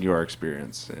also in your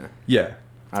experience. Yeah. yeah,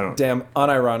 I don't. Damn,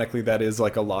 unironically, that is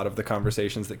like a lot of the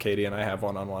conversations that Katie and I have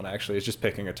one-on-one. Actually, is just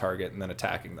picking a target and then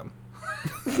attacking them.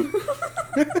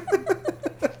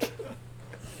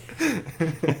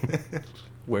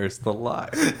 where's the lie?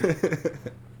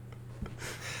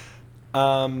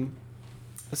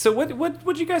 So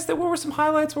what you guys think? What were some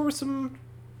highlights? What were some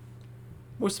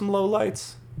low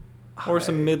lights? Or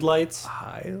some mid lights?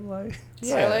 Highlight.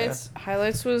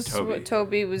 Highlights was Toby. what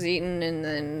Toby was eating, and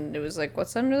then it was like,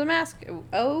 what's under the mask?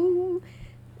 Oh.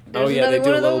 Oh, there's yeah, they another do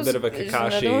one a of little those- bit of a there's another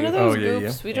Kakashi. one of those Oh, yeah,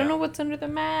 goops. yeah. We don't Yeah. know what's under the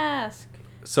mask.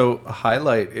 So a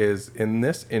highlight is in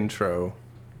this intro,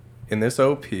 in this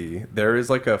OP, there is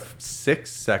like a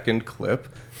 6-second clip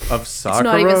of Sakura. It's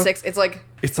not even 6. It's like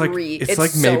It's like three. it's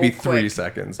like maybe so 3 quick.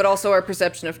 seconds. But also our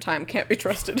perception of time can't be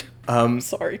trusted.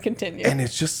 Sorry, continue. And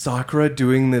it's just Sakura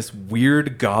doing this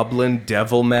weird goblin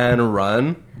devil man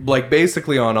run, like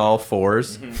basically on all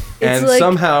fours. And It's like-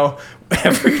 somehow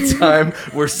every time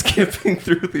we're skipping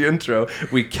through the intro,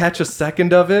 we catch a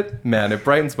second of it. Man, it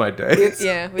brightens my day.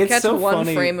 yeah, we it's catch so one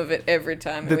funny frame of it every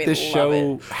time. And that we this love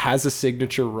show it. has a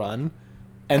signature run,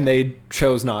 and they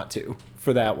chose not to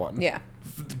for that one. Yeah.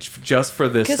 Just for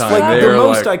this 'Cause time, like, they The were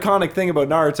most like, iconic thing about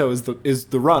Naruto is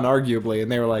the run, arguably,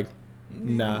 and they were like,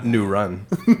 nah. new run.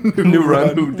 New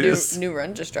run, who New, dis? new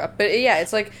run just dropped. But yeah,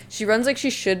 it's like she runs like she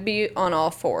should be on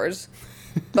all fours,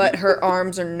 but her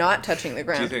arms are not touching the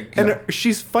Do you ground. think? And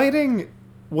she's fighting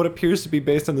what appears to be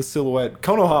based on the silhouette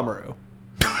Konohamaru.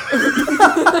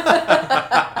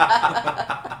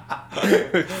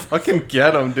 Fucking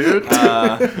get him, dude.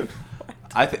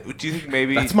 Do you think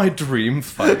maybe? That's my dream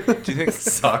fight. Do you think?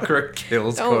 Sakura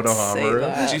kills Don't say Konohamaru.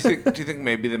 that. Do you think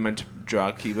maybe they meant to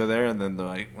draw Kiba there, and then they're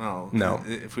like, well, No.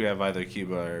 If we have either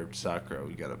Kiba or Sakura,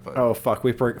 we gotta put. Oh fuck,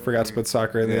 we forgot to put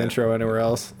Sakura in the Yeah. intro anywhere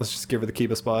else. Let's just give her the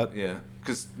Kiba spot. Yeah,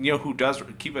 because you know who does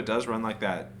Kiba does run like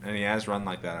that, and he has run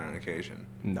like that on occasion.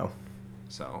 No.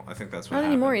 So I think that's what Not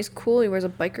happened. anymore. He's cool. He wears a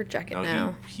biker jacket No,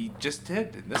 now. he just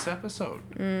did in this episode.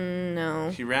 No.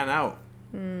 He ran out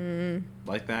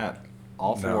like that,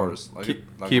 all No. fours. Like Ki-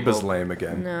 a Kiba's little, lame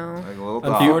again. No. Like a little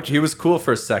Unfortunately- dog. He was cool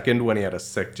for a second when he had a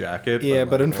sick jacket. Yeah,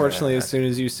 but like, unfortunately, eh. as soon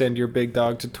as you send your big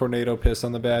dog to tornado piss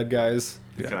on the bad guys,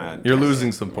 Yeah. Kinda- You're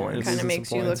losing some points. Kind of Losing makes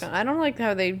some you look. points. I don't like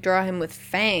how they draw him with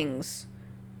fangs.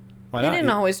 why They not? didn't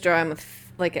always draw him with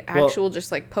like Well, actual,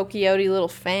 just like pokey outy little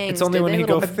fangs. It's only did when they? he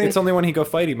go. Little It's only when he go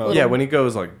fighty mode. Yeah, when he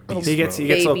goes like beast He gets mode.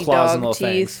 little baby claws and dog little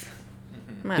fangs. teeth.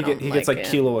 I He, don't he gets like it.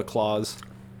 kilo of claws.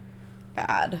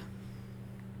 Bad.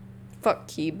 Fuck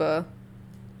Kiba.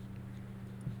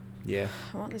 Yeah.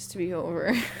 I want this to be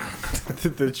over.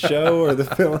 The show or the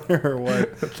filler or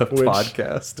what? the Which-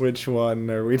 podcast. Which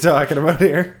one are we talking about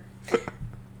here?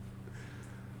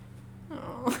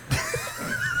 Oh.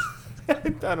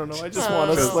 I don't know. I just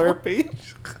want a Slurpee.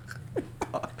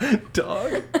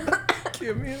 Dog.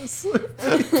 Give me a slip.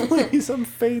 Please, I'm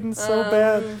fading so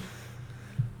bad.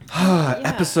 Yeah.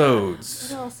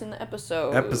 Episodes. What else in the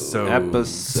episode?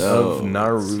 Episodes of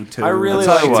Naruto. I really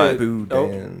I'll tell you liked what. it. Oh,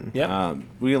 Shippuden. yep.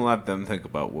 We can let them think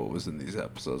about what was in these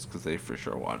episodes because they for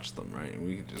sure watched them, right? And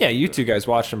we can just Yeah, you two guys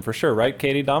watched them for sure, right?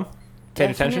 Katie, Dom?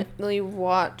 Paid attention? Definitely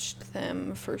watched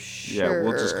them for sure. Yeah,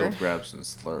 we'll just go grab some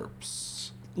slurps.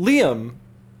 Liam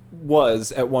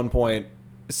was at one point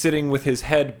sitting with his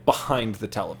head behind the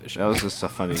television. That was just a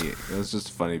funny. It was just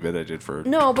a funny bit I did for.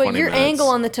 No, but 20 your minutes. angle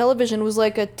on the television was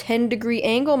like a 10-degree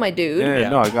angle, my dude. Yeah, Yeah.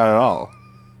 no, I got it all.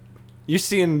 You're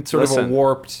seeing sort of a Listen.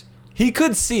 warped. He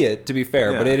could see it, to be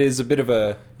fair, but Yeah. it is a bit of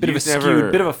a You've skewed,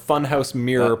 never- bit of a funhouse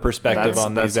mirror perspective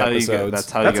on these how you get- episodes.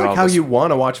 that's how That's you get like all how this- you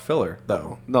want to watch filler,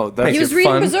 though. No, that's Make He was it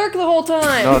reading fun. Berserk the whole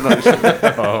time. no,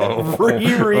 no. Oh,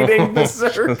 Rereading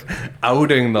Berserk.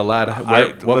 outing the lad.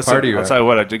 What Listen, part are you I'll at? tell you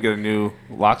what, I did get a new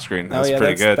lock screen. That's Oh yeah,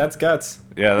 pretty that's, good. that's guts.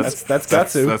 yeah, that's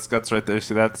Gatsu. That's guts right there.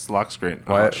 See, that's lock screen.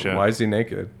 Why, Oh, shit. why is he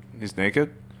naked? He's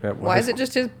naked? Yeah, Why is it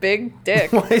just his big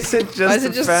dick? Why is it just, Why is it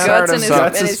the just fat guts part and of his,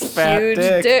 Guts' and his fat huge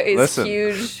dick? dick? His Listen.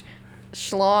 huge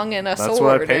schlong and a That's sword.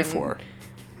 what I pay and- for.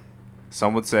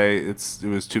 Some would say it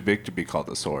was too big to be called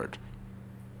a sword.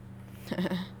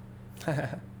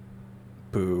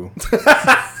 Boo.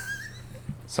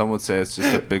 Some would say it's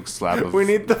just a big slab of We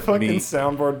need the fucking meat.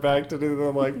 soundboard back to do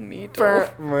the like. Meat.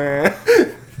 Man.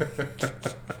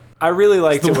 I really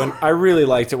liked it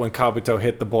when Kabuto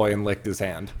hit the boy and licked his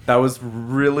hand That was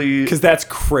really. because that's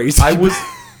crazy.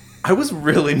 I was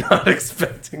really not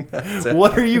expecting that. to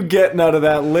What are you getting out of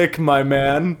that lick, my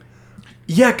man?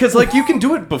 Yeah, because like you can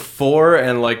do it before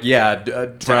and like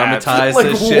dramatize Like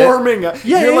this shit. warming up.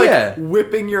 Yeah, You're yeah, like yeah.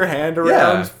 whipping your hand around,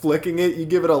 Yeah. flicking it. You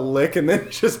give it a lick, and then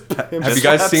just. Have you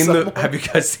guys seen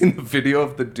the video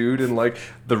of the dude in like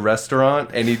the restaurant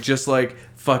and he just like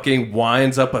fucking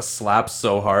winds up a slap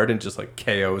so hard and just like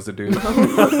KOs a dude? You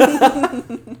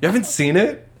haven't seen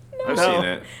it? I've No. seen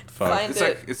it. Fuck. Find It's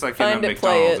it. like Find in a it,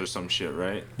 play McDonald's it. or some shit,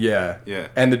 right? Yeah. Yeah.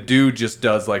 And the dude just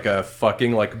does like a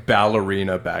fucking like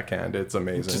ballerina backhand. It's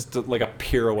amazing. Just like a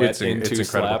pirouette It's into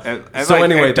incredible. slap. And So like,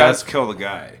 anyway, it does that's- kill the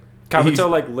guy. Kabuto he's-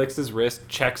 like licks his wrist,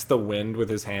 checks the wind with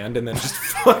his hand, and then just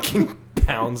fucking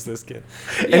pounds this kid.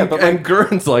 Yeah, and, but and like,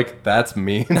 Gurn's like, that's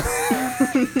mean.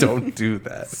 Don't do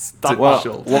that. Stop. to Well,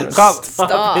 children. well, stop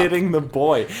Stop. hitting the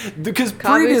boy. Because Kabuto,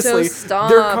 previously, stop.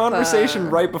 their conversation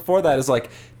right before that is like,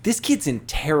 this kid's in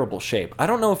terrible shape. I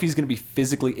don't know if he's going to be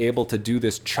physically able to do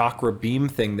this chakra beam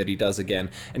thing that he does again.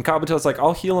 And Kabuto's like,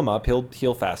 I'll heal him up. He'll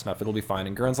heal fast enough. It'll be fine.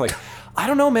 And Gurren's like, I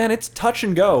don't know, man. It's touch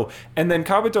and go. And then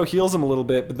Kabuto heals him a little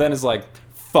bit, but then is like,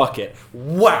 fuck it.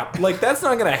 Whap. Like, that's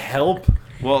not going to help.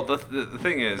 Well, the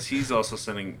thing is, he's also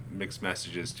sending mixed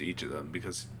messages to each of them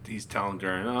because he's telling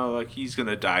Gurren, oh, like, he's going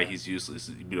to die, he's useless,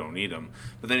 we don't need him.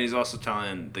 But then he's also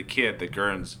telling the kid that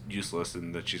Gurren's useless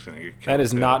and that she's going to get killed. That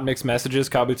is not mixed messages.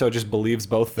 Kabuto just believes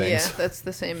both things. Yeah, that's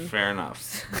the same. Fair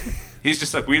enough. He's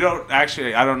just like,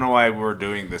 I don't know why we're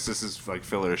doing this. This is like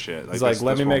filler shit. He's like,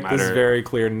 let me make this very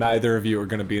clear. Neither of you are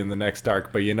going to be in the next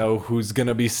arc, but you know who's going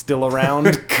to be still around?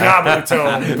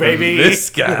 Kabuto, baby. This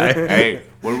guy. Hey,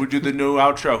 when we do the new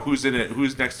outro, who's in it?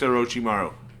 Who's next to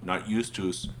Orochimaru? Not used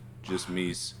to's, just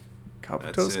me's.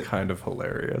 Kabuto's it. kind of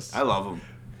hilarious. I love him.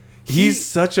 He's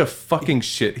such a fucking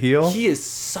shitheel. He is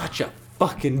such a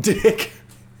fucking dick.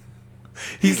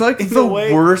 He's like In the a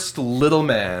way- worst little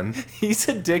man. He's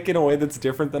a dick in a way that's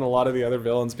different than a lot of the other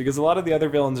villains, because a lot of the other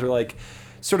villains are like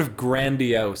sort of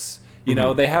grandiose. You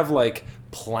know, they have like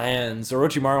plans.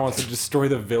 Orochimaru wants to destroy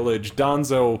the village.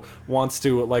 Danzo wants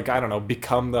to, like, I don't know,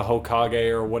 become the Hokage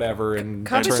or whatever and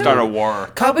Kabuto- turn Start a war.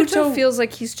 Kabuto feels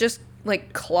like he's just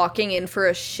like clocking in for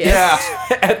a shift. Yeah.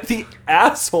 at the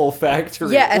asshole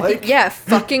factory. Yeah, like,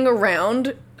 fucking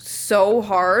around so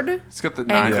hard He's got the and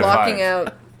 9 to clocking 5.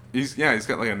 out. He's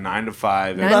got like a 9 to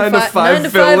 5. and- 9 to 5 9 to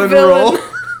 5 villain villain. role.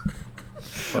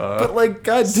 But like,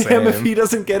 goddamn, if Same. he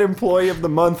doesn't get Employee of the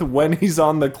Month when he's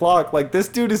on the clock, like this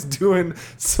dude is doing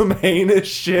some heinous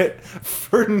shit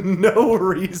for no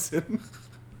reason.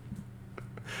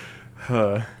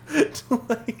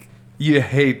 Like, You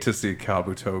hate to see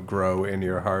Kabuto grow in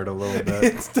your heart a little bit.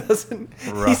 it doesn't.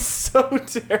 Rough. He's so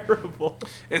terrible.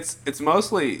 It's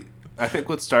mostly, I think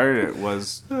what started it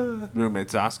was roommate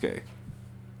Sasuke.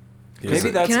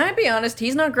 Maybe that's. Can I be honest?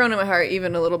 He's not grown in my heart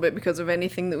even a little bit because of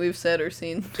anything that we've said or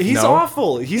seen. He's No?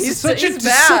 awful. He's such he's a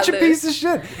bad. such a piece of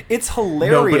shit. It's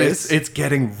hilarious. No, but it's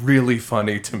getting really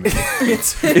funny to me.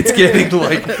 It's It's getting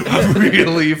like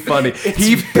really funny.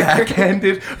 He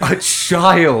backhanded a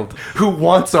child who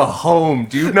wants a home.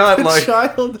 Do you not a like?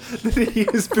 child that he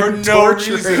has been no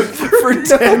torturing reason. for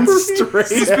 10 straight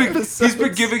He's episodes.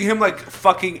 been giving him like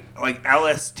fucking like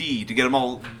LSD to get him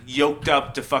all yoked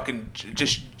up to fucking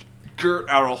just girt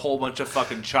out a whole bunch of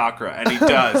fucking chakra, and he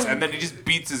does, and then he just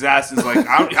beats his ass. And is like,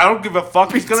 I don't give a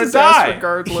fuck. He's gonna his ass die.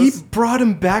 regardless. He brought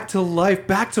him back to life,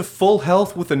 back to full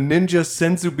health with a ninja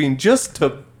senzu bean just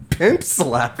to pimp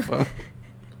slap him.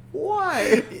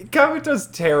 Why? Kabuto's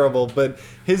terrible, but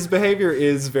his behavior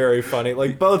is very funny.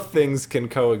 Like, both things can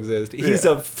coexist. He's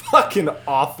Yeah. a fucking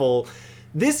awful...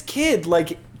 This kid,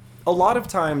 like, a lot of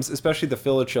times, especially the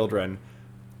filler children,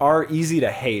 are easy to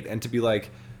hate and to be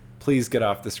like, please get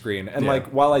off the screen. And, Yeah. like,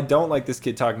 while I don't like this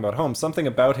kid talking about home, something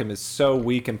about him is so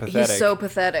weak and pathetic He's so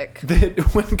pathetic. that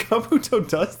when Kabuto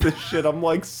does this shit, I'm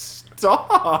like,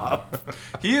 stop!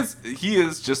 He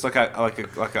is just like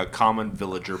a common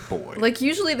villager boy. Like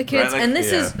usually the kids, Right, like- and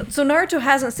this Yeah. is so Naruto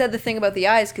hasn't said the thing about the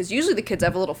eyes because usually the kids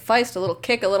have a little feist, a little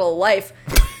kick, a little life.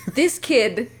 This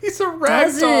kid He's a ragdoll.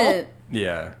 doesn't.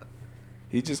 Yeah.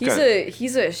 he just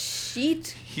He's a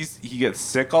sheet. he gets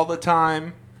sick all the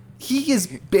time. He is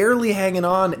barely hanging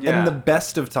on Yeah. in the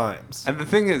best of times. And the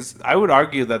thing is, I would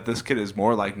argue that this kid is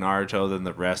more like Naruto than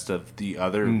the rest of the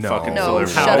other No. fucking No, filler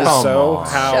shut villains. up. So, on.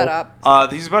 how? Shut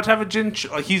up. He's about to have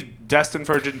a he's destined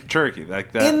for a Jinchuriki.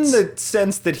 Like that. In the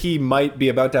sense that he might be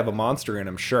about to have a monster in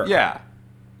him, sure. yeah.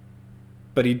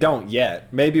 But he don't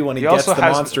yet. Maybe when he He gets also the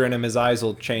has- monster in him, his eyes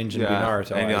will change and be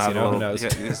Naruto and he'll eyes. have You a know, who little, knows? yeah,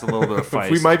 it's a little bit of feist.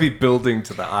 We might be building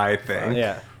to the eye thing.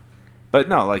 Yeah. but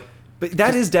no, like But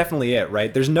that is definitely it,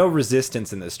 right? There's no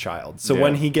resistance in this child. So Yeah.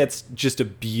 when he gets just He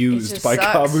abused just by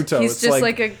sucks. Kabuto, He's it's just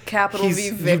like a capital V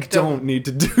you victim. don't need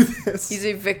to do this. He's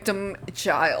a victim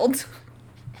child.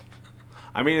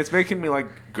 I mean, it's making me like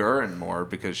Gurren more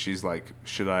because she's like,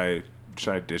 should I ditch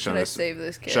on Should I this? save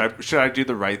this kid? Should I do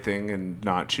the right thing and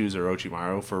not choose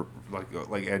Orochimaru for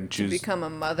like and To choose? become a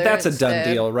mother. That's a instead?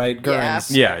 done deal, right? Yeah.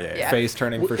 Gurren's Yeah. face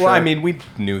turning for Well, sure. I mean, we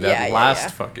knew that Yeah, yeah, last yeah.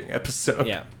 fucking episode.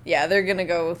 yeah. Yeah, they're gonna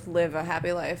go live a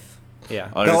happy life. Yeah.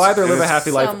 Oh, They'll it's- either live a it's happy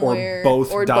life or somewhere-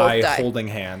 both or both die die. holding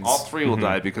hands. All three will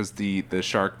die because the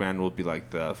Shark Man will be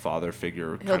like the father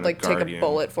figure. He'll kind like of take a guardian.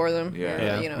 bullet for them. Yeah. or,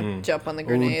 Yeah. You know, jump on the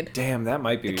grenade. Ooh, damn, that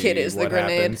might be The kid is the what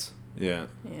grenade. happens. Yeah.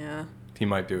 Yeah. He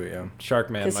might do it, yeah.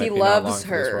 Sharkman Because might he be not long loves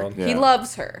for this her. world. Yeah. He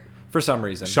loves her. For some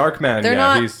reason. Sharkman, They're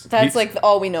yeah, not. That's like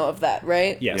all we know of that,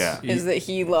 right? Yes. Yeah. Is that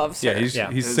he loves Yeah, her? he's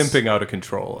Yeah. he's His- simping out of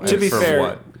control. To And be for fair-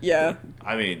 what? Yeah.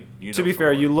 I mean, you know To be for fair,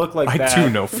 what. you look like I that. do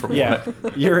know for Yeah,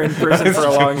 what. you're in prison for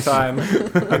a long time.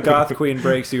 A goth queen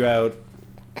breaks you out.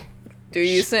 Do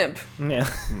you simp? Yeah.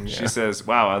 She says,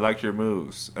 "Wow, I like your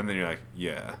moves," and then you're like,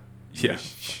 "Yeah." Yeah.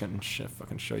 Shouldn't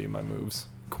fucking show you my moves,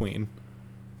 Queen.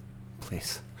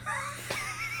 Please.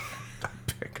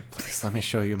 Please let me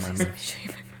show you my moves.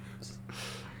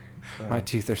 My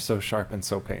teeth are so sharp and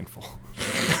so painful.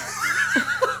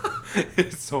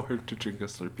 It's so hard to drink a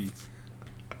Slurpee.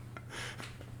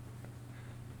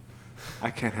 I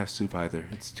can't have soup either.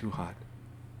 It's too hot.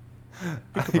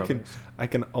 I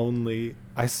can only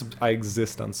I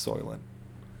exist on Soylent.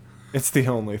 It's the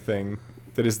only thing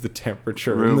that is the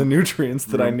temperature and the nutrients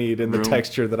that I need and the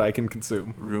texture that I can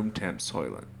consume. Room temp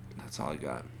Soylent. That's all I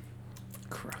got.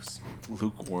 Gross.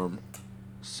 Lukewarm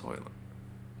Soylent.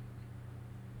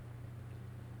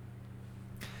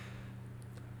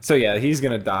 So yeah, he's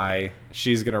gonna die.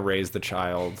 She's gonna raise the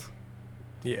child.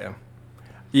 Yeah.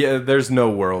 Yeah, there's no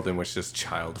world in which this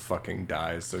child fucking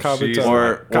dies. So she's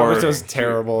Kabuto's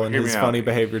terrible, and hear me his out. funny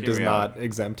behavior Hear does me not out.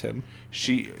 exempt him.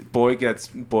 Boy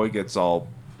gets all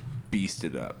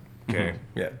beasted up. Okay.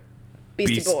 yeah.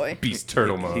 Beastie Boy. Beast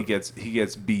turtle mode. He gets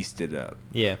beasted up.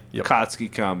 Yeah. Yep.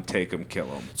 Kotsky come, take him, kill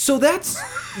him. So that's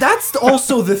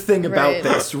also the thing about Right.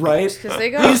 this, right? 'Cause they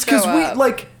gotta Is because show we up.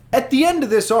 like at the end of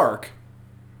this arc,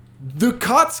 the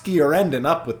Kotsky are ending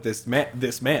up with this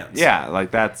man's. Yeah,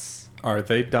 like that's. Are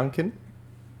they, Duncan?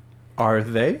 Are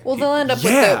they? Well, they'll end up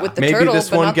Yeah. with the Maybe turtle,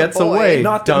 this but one not gets the boy. away.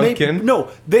 Not Duncan. No,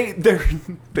 they're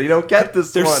They don't get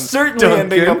this they're one. certainly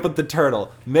ending Duncan. up with the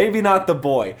turtle. Maybe not the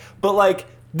boy, but like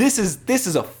this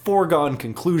is a foregone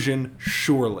conclusion.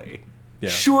 Surely, Yeah.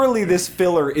 surely this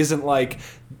filler isn't like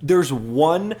there's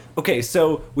one. Okay,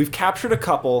 so we've captured a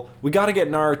couple. We got to get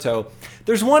Naruto.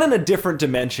 There's one in a different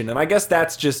dimension, and I guess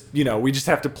that's just we just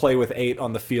have to play with 8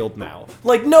 on the field now.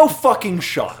 Like no fucking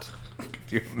shot.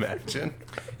 Do you imagine?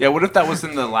 Yeah, what if that was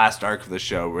in the last arc of the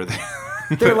show where they.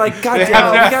 They're like, God They damn,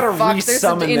 have we to- gotta Fuck, there's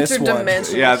an resummon this one.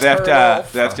 interdimensional Yeah, they turtle.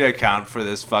 have to account for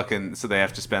this fucking. So they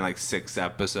have to spend like 6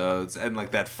 episodes and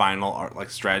like that final art like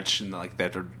stretch and like they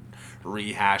have to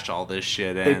rehash all this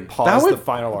shit They in. pause would- the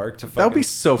final arc to fucking. That would be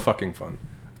so fucking fun.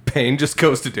 Pain just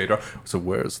goes to Data. So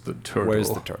where's the turtle? Where's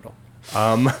the turtle?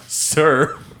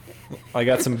 Sir. I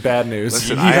got some bad news.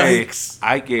 Listen, Yikes.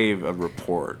 I gave a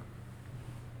report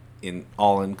in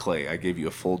clay. I gave you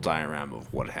a full diagram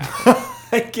of what happened.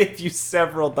 I gave you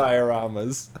several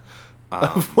dioramas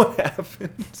of what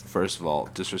happened. First of all,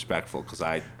 disrespectful because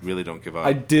I really don't give up.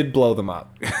 I did blow them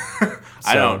up.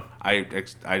 I don't.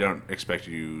 I don't expect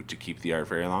you to keep the art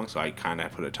very long, so I kind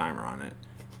of put a timer on it.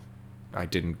 I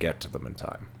didn't get to them in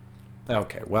time.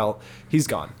 Okay, well, he's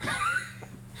gone.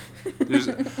 There's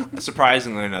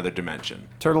surprisingly another dimension.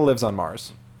 Turtle lives on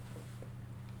Mars.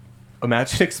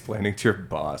 Imagine explaining to your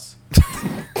boss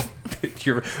that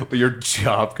your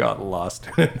job got lost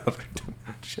in another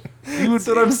dimension. That's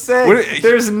what I'm saying. What-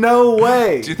 There's no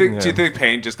way. Do you think? Do you Yeah. think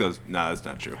Payne just goes? No, that's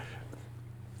not true.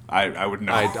 I would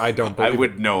know. I don't I believe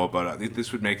would know about it.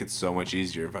 This would make it so much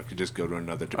easier if I could just go to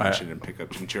another dimension and pick up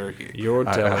Jinchuriki. You're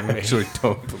I telling me. actually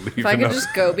don't believe If I could enough.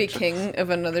 just go be king of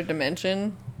another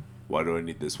dimension, Why do I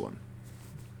need this one?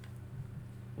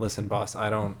 Listen, boss, I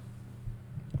don't.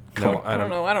 Come No, on. I don't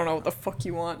know. I don't know what the fuck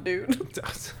you want, dude.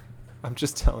 I'm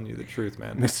just telling you the truth,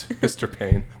 man. Mr.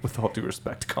 Payne, with all due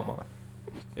respect, come on.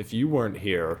 If you weren't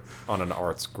here on an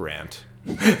arts grant,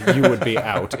 you would be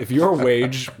out. If your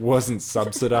wage wasn't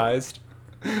subsidized,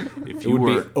 If it you would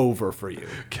were, be over for you.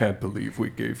 Can't believe we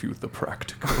gave you the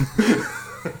practicum.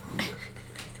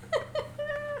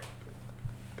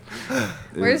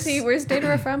 Where's he? Where's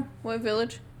Datara from? What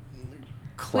village?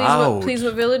 Cloud. Please,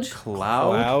 what village?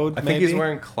 Cloud? I think he's maybe?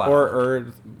 wearing cloud.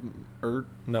 Or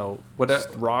no. What?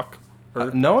 Rock?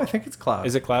 No, I think it's cloud.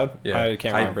 Is it Cloud? Yeah. I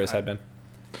can't remember his headband.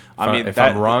 I mean, if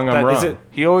I'm wrong, I'm wrong. Is it,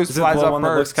 he always is it flies the up one that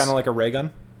looks birds. kind of like a ray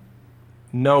gun?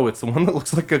 No, it's the one that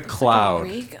looks like a cloud.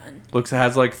 Ray gun.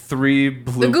 Has like 3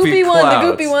 bloopy The goopy one.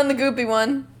 clouds. The goopy one. The goopy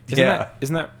one.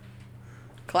 Isn't that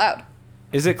Cloud.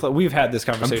 is it We've had this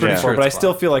conversation pretty before, sure but I it's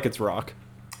still Cloud. feel like it's Rock.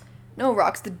 No,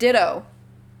 Rock's the Ditto.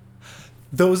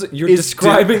 Those you're Is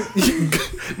describing.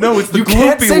 No, it's the You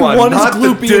can't gloopy say one, one is not the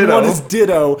gloopy and one ditto. is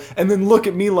ditto, and then look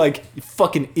at me like you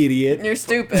fucking idiot. You're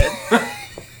stupid.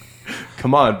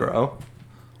 Come on, bro.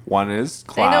 One is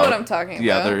They cloud. know what I'm talking The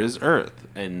about. other is Earth,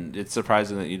 and it's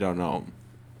surprising that you don't know him.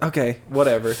 Okay,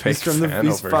 whatever. Fake He's from the. fan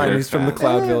He's over fine. here. He's from the Fan.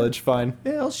 Cloud Village. Fine.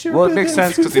 Yeah, I'll shoot. Well, it makes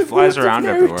sense because he flies around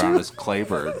everywhere on his clay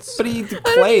birds. But he I don't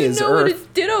clay even is know what his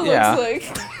Earth. Ditto Yeah. looks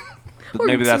like. But Or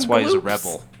maybe that's some why he's a gloops.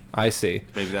 rebel. I see.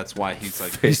 Maybe that's why he's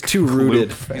like. He's too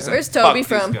rooted. He's Where's like, Toby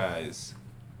 "Fuck from?" these guys.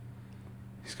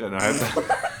 He's got no head.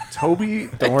 Toby.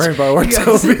 Don't worry about where You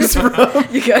guys- Toby's from.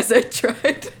 You guys, I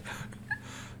tried.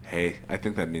 Hey, I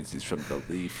think that means he's from the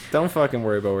Leaf. Don't fucking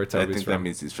worry about where I Toby's think that from.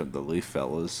 means he's from the Leaf,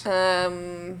 fellas.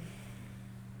 Um,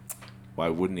 Why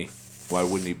wouldn't he? Why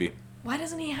wouldn't he be? why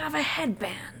doesn't he have a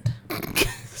headband?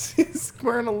 He's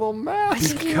wearing a little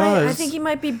mask. I think he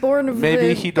might be born of Maybe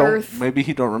the he don't. earth. Maybe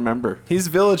he don't remember. He's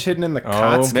village hidden in the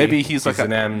Kotsky. Maybe he's like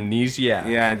an amnesia.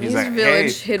 Yeah, and he's He's like,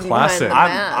 village hey, hidden classic.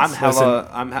 behind the I'm mask.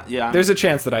 hella. Yeah. There's a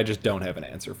chance that I just don't have an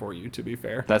answer for you, to be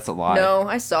fair. That's a lie. No,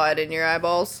 I saw it in your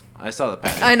eyeballs. I saw the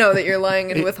pattern. I know that you're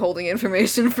lying and withholding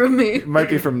information from me. It might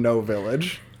be from No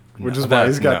Village, which is why that-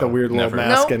 he's got no, the weird little never.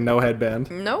 mask No. and no headband.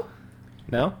 No.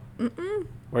 No?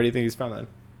 Where do you think he's from then?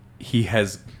 He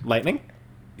has. Lightning?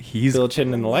 He's Village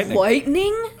hidden in the lightning.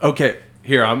 Lightning? okay.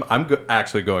 Here, I'm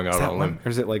actually going out Is that on a one? limb. Or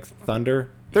is it like thunder?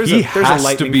 He there's has to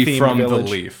lightning be themed from village.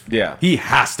 the Leaf. Yeah. He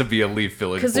has to be a Leaf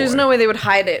Village. Because there's boy. no way they would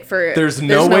hide it for. There's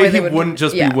no way he they would- wouldn't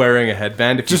just yeah. be wearing a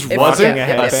headband if Just he rocking wasn't a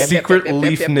headband. a secret Yep, yep,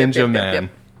 Leaf yep, yep, ninja yep, yep, man.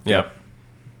 Yep.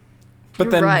 But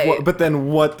You're then, right. but then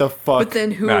what the fuck? But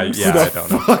then who? Yeah, Who I the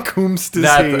don't know. fuck whomst does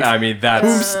That he? I mean, that's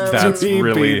Whomst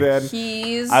really. do he be then?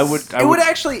 He's. I would. It would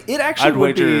actually. It actually I'd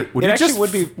would wager- be. Would it you actually just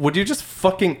would be. Would you just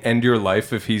fucking end your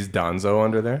life if he's Donzo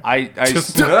under there? I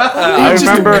Just- I just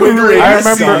remember.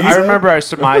 crazy I remember. I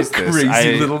surmised this. Crazy I,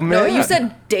 little man. No, you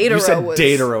said Dataro You said was.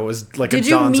 Dataro was like Did a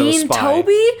you Donzo mean spy.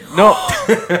 Toby?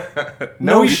 No.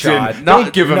 no you shot. didn't.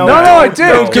 Don't give him No, that. no, I did.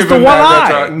 Don't Just give the him one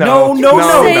that eye. retro- No, no,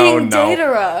 no. Saying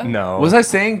Datara. No. Was I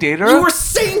saying Datara? You were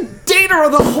saying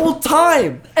Dataro the whole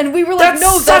time. And we were like, That's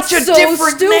no, that's such a so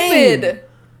different stupid. name.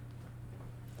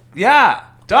 Yeah,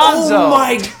 Donzo. Oh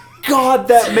my god,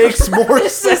 that makes more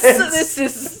sense. This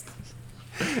is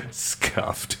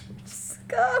Scuffed.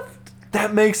 scuffed.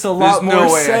 That makes a There's lot more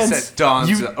no way sense. I said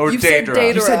Donzo or you said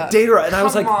Datara. You said Datara, and I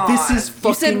was Come like, "This on. is You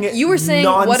fucking said you were saying,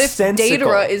 what if nonsensical.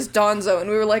 Datara is Donzo? And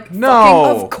we were like, No.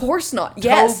 fucking, of course not.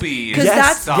 Yes, Toby because is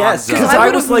that's Donzo. yes, because I I,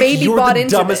 would've was like, maybe "You're bought the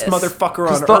into dumbest this. motherfucker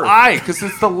Because on the earth." eye, because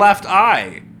it's the left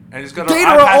eye, and he's got an eye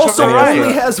Datara patch also of the right.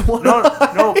 only has one. No,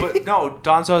 eye. no, but no.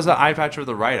 Donzo has the eye patch of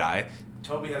the right eye.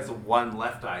 Toby has the one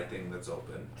left eye thing that's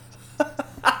open.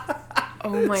 Oh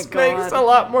my This god, makes a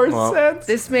lot more Well, sense.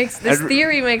 this I'd-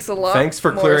 theory makes a lot. Thanks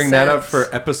for more clearing that up sense.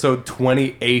 for episode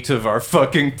 28 of our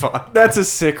fucking pod. That's a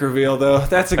sick reveal, though.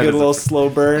 That's a good is a little sick- slow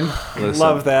burn. Listen.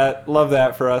 Love that. Love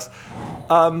that for us.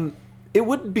 It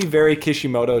would be very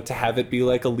Kishimoto to have it be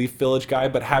like a Leaf Village guy,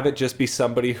 but have it just be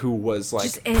somebody who was like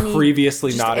Just any-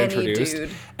 previously just not any introduced, dude.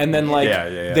 and then like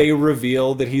Yeah. they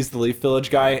reveal that he's the Leaf Village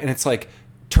guy, and it's like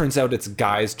turns out it's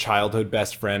Guy's childhood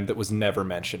best friend that was never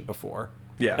mentioned before.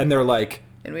 Yeah. and they're like,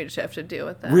 And we just have to deal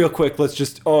with that. real quick, let's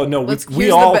just. Oh no, Let's- we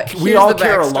here's all the we here's all the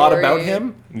care a lot backstory. about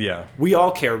him. Yeah. We all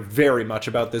care very much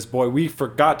about this boy. We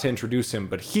forgot to introduce him,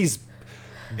 but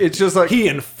It's just like. he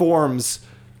informs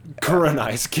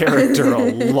Kurenai's character a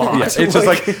lot. Yeah, it's just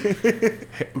like,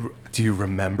 do you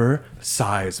remember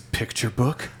Sai's picture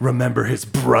book? Remember his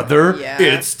brother? Yeah.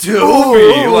 It's Toby.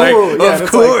 Ooh, like, ooh, yeah, of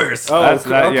it's course. Like, oh, That's-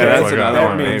 that- okay. yeah, that's that another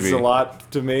one, means maybe. a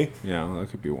lot to me. Yeah, that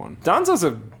could be one. Donzo's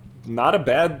not a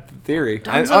bad theory.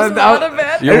 Donzo's not a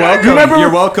bad. You're welcome. remember-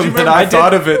 You're welcome that I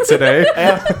thought of it today.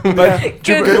 But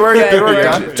Good work, good work,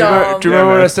 Yeah. Don. Do you remember Yeah,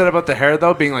 what man. I said about the hair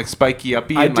though, being like spiky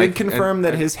uppy? I and, did like, confirm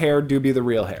that his hair do be the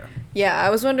real hair. Yeah, I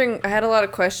was wondering. I had a lot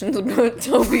of questions about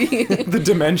Toby. The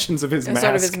dimensions of his and mask.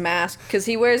 sort of his mask, because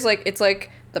he wears like it's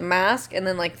like the mask and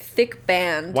then like thick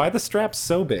band. Why the strap's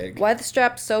so big? Why the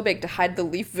strap so big to hide the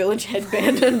Leaf Village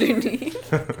headband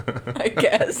underneath? I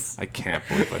guess. I can't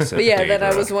believe I said. But yeah, then I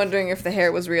Datara. was wondering if the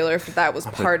hair was real or if that was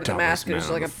the part of the dumbest mask. It was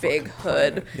man like on a the big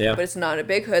hood. Yeah. But it's not a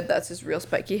big hood. That's his real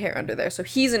spiky hair under there. So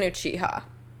he's an Uchiha.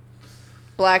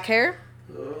 Black hair.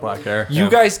 Black hair. You yeah.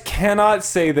 guys cannot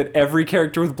say that every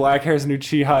character with black hair is an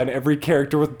Uchiha and every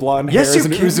character with blonde Yes, hair is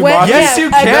you an can. Uzumaki. Yes, Yeah, you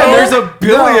I can. know. There's a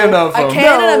billion of them. I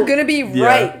can and I'm gonna be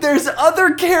right. There's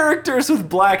other characters with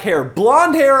black hair.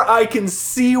 Blonde hair, I can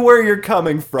see where you're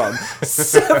coming from.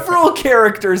 Several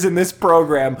characters in this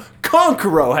program.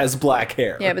 Konkuro has black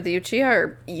hair. Yeah, but the Uchiha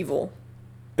are evil.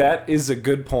 That is a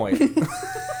good point.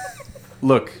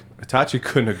 Look, Itachi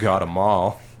couldn't have got them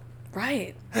all.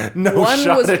 Right. No One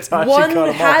shot was Itachi one got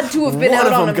 'em had all. to have been One out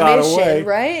of on a them got mission, away.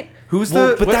 right? Who's Well,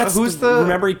 the? but that's who's the?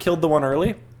 Remember he killed the one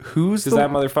early? Who's Because the?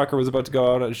 that motherfucker was about to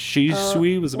go out.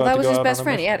 Shisui was about Well, that to was go his out best on a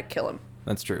friend. He mission. had to kill him.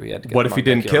 That's true. He had to get What him if he on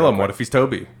didn't that kill him? real What quick. if he's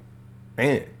Toby?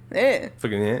 Eh.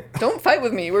 Fucking yeah. Don't fight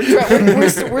with me. We're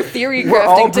theory We're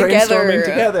all crafting brainstorming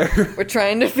together. We're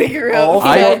trying to figure out all,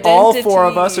 the all four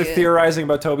of us are identity. theorizing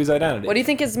about Toby's identity. What do you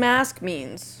think his mask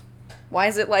means? Why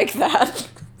is it like that?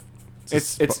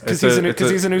 It's It's because a- he's it's a-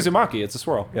 he's an Uzumaki. It's a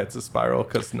swirl. Yeah, it's a spiral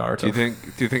because Naruto. Do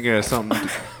you think it has something?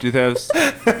 Do you think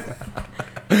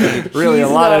Really, He's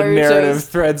a lot of Naruto's- narrative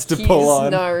threads to pull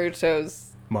on.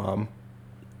 Naruto's. Mom.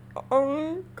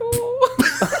 Uncle.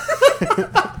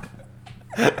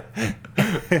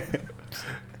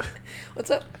 What's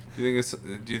up? Do you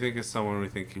think it's someone we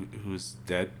think who's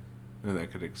dead, and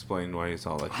that could explain why he's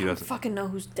all like he I don't doesn't? fucking know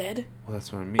who's dead. Well,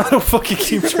 that's what I mean. I don't fucking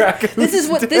keep track of This is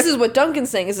what Duncan's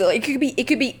saying. Is that like, it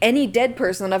could be any dead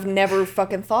person that I've never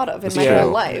fucking thought of in my Yeah.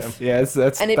 whole life. Yeah,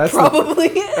 that's And it that's probably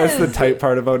is. That's the tight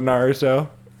part about Naruto.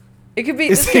 It could be.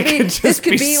 Is This could it be. could This just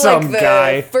could be be some like the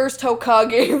guy. first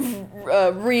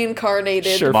Hokage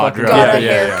reincarnated. Sure, got fucking a guy.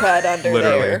 haircut under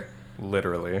there.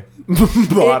 Literally.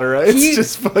 Madara. It's he-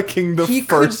 just fucking the he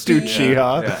could first be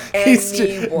Uchiha. Yeah. He's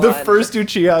anyone. the first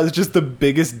Uchiha is just the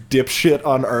biggest dipshit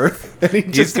on earth, and he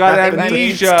just got happened I to- mean,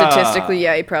 Amnesia. statistically,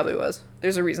 yeah, he probably was.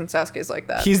 There's a reason Sasuke's like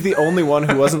that. He's the only one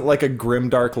who wasn't like a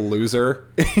grimdark loser.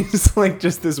 He's like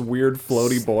just this weird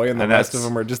floaty boy, and the And rest of that's-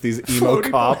 them are just these emo Floaty boy.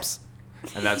 cops.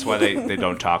 And that's why they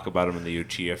don't talk about him in the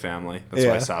Uchiha family. That's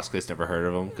Yeah. why Sasuke's never heard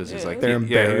of him because he's like They're he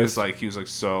was embarrassed. like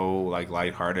so like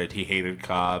lighthearted. He hated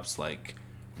cops. Like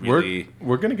really.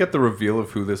 We're gonna get the reveal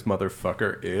of who this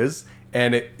motherfucker is,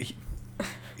 and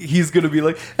he's gonna be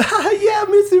like, yeah,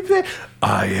 Mr. Pan.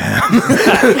 I am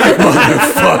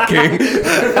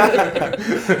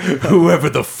motherfucking whoever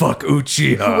the fuck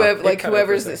Uchiha.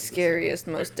 Whoever's the scariest,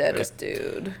 most deadest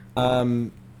dude.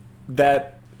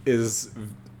 That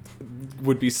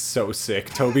would be so sick.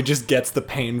 Toby just gets the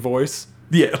pain voice.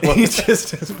 Yeah, He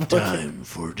just is Time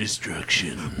for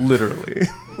destruction. literally.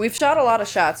 We've shot a lot of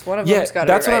shots. One of Yeah, them's got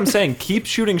that's it what right. I'm saying. Keep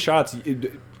shooting shots.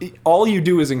 All you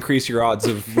do is increase your odds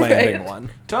of landing Right.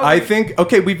 one. I think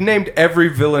we've named every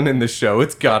villain in the show.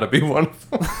 It's gotta be one of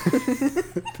them.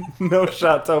 No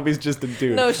shot. Toby's just a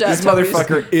dude. No shot. This Toby's-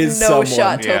 motherfucker is no someone.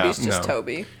 shot. Yeah. Toby's just No.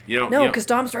 Toby. You don't. No, you because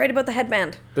Dom's right about the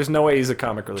headband. There's no way he's a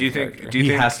comic relief do you think? character. Do you He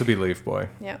think? has to be Leaf Boy.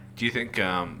 Yeah. Do you think?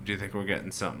 Do you think we're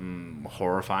getting something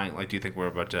horrifying? Like, do you think we're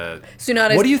about to?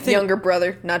 Tsunade's What do you think- younger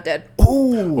brother, not dead.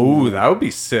 Ooh, that would be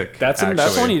sick. That's actually.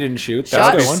 that's one you didn't shoot. That's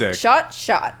Shot, a good one. sick.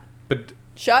 shot, But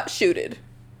shooted.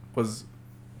 was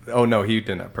oh no, he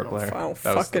didn't have purple hair. I don't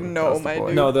That was fucking that know, was the my boy.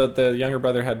 dude. No, the younger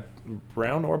brother had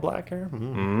brown or black hair. The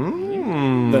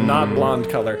not blonde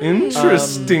color.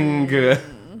 Interesting.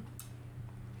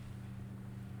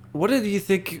 What did you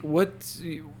think? What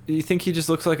you think? He just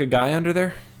looks like a guy under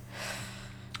there.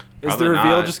 Is Probably the reveal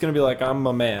not. just gonna be like I'm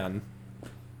a man,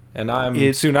 and I'm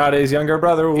It- Tsunade's younger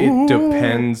brother? It Ooh.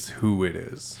 depends who it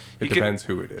is. It He could- depends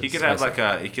who it is. He could have like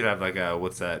a. He could have like a.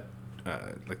 What's that?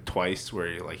 Like twice where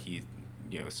he,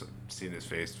 seeing his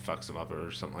face fucks him up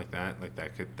or something like that. Like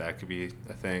that could be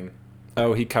a thing.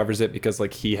 Oh, he covers it because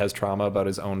like he has trauma about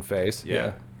his own face.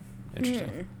 Yeah.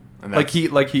 Interesting. And like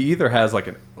that's- he either has like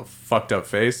a fucked up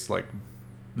face, like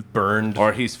burned,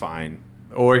 or he's fine.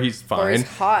 or he's fine, Or he's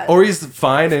hot. or he's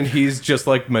fine and he's just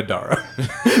like Madara.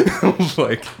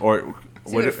 Like Or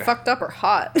It's what either if? fucked up or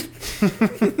hot.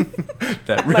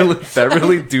 that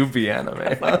really do be anime.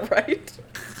 Huh? Right?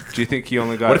 Do you think he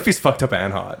only got? What if he's fucked up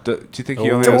and hot? Do you think he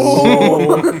only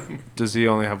has? Does he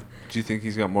only have? Do you think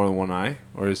he's got more than one eye,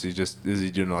 or is he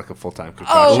doing like a full time?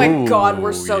 Oh my Ooh, god,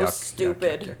 we're so yuck, yuck,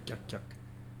 stupid. yuck, yuck, yuck,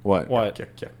 What? What?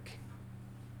 yuck, yuck.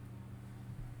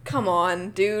 Come on,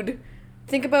 dude.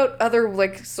 Think about other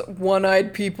like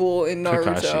one-eyed people in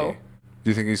Naruto. Kakashi. Do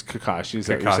you think he's Kakashi? Is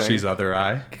that what you're Kakashi's saying? other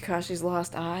eye. Kakashi's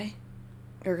lost eye,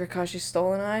 or Kakashi's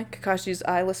stolen eye. Kakashi's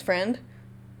eyeless friend.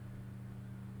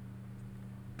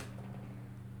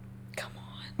 Come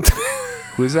on.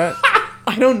 Who is that?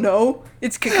 I don't know.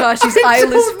 It's Kakashi's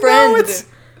eyeless friend.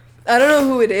 I don't know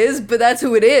who it is, but that's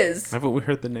who it is. Haven't we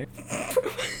heard the name?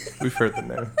 We've heard the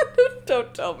name.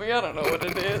 Don't tell me. I don't know what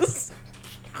it is.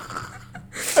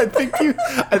 I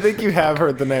think you have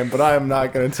heard the name, but I am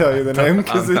not going to tell you the name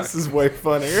because I'm not- this is way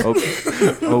funnier.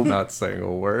 Oh, Not saying a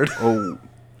word. oh,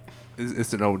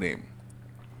 it's an O name.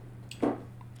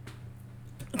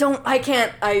 I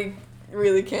can't. I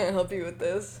really can't help you with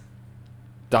this.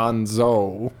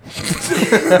 Donzo.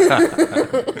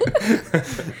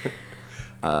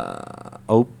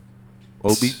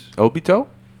 Obito?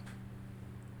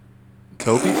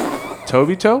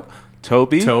 Tobito?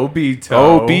 Toby?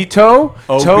 Tobito.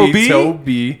 Obito? Toby?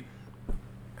 Toby.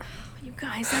 You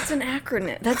guys, that's an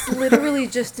acronym. That's literally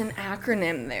just an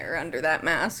acronym there under that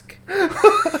mask.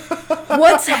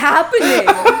 What's happening?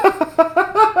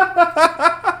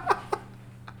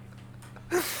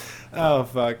 Oh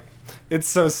fuck! It's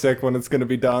so sick when it's going to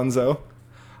be Donzo.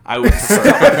 I would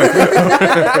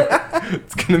prefer.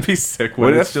 It's gonna be sick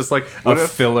when What it's if- just like what a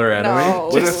if- filler enemy. No,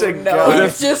 Just a no, guy.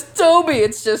 it's just Toby.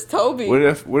 It's just Toby. What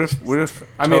if?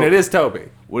 I mean, it is Toby.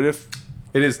 What if?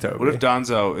 It is Toby. What if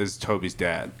Donzo is Toby's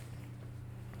dad?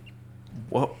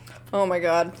 Whoa. Oh my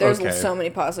god, there's Okay. so many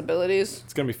possibilities.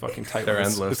 It's gonna be fucking tight. They're when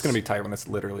it's, endless. it's gonna be tight when it's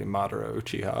literally Madara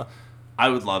Uchiha. I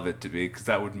would love it to be, because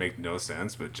that would make no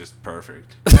sense, but just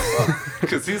perfect.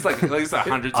 Because he's like hundreds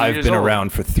of years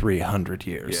old. for 300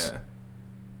 years. Yeah.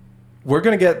 We're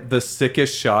gonna get the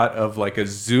sickest shot of like a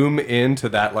zoom into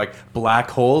that like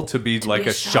black hole to be like a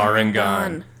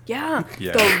Sharingan. Yeah.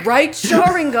 Yeah. The right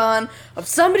Sharingan of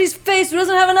somebody's face who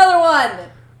doesn't have another one.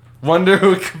 Wonder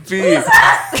who it could be.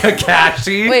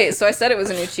 Kakashi. Wait, so I said it was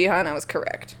an Uchiha and I was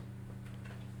correct.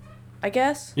 I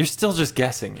guess? You're still just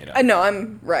guessing, you know. I know,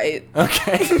 I'm right.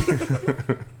 Okay.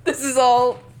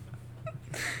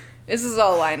 This is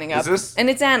all lining up. this- And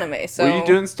it's anime, so Were you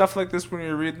doing stuff like this when you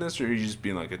were reading this, or are you just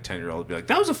being like a 10-year-old, be like,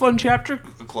 that was a fun chapter?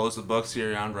 Close the book, see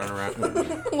around, run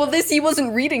around. Well, he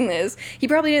wasn't reading this. He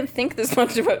probably didn't think this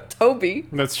much about Toby.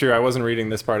 That's true. I wasn't reading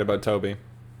this part about Toby.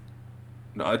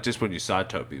 No, just when you saw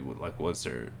Toby, like, was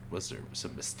there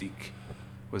some mystique?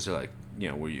 Was there like,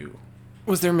 were you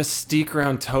Mystique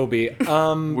around Toby?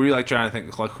 were you like trying to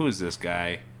think like, who is this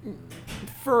guy?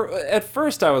 At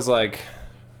first I was like,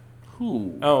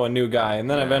 Who? oh, a new guy, and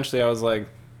then Yeah. eventually I was like,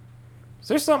 is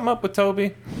there something up with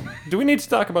Toby? Do we need to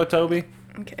talk about Toby?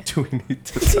 Okay. Do we need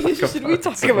to talk Should we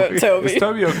talk about Toby? Is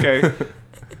Toby okay?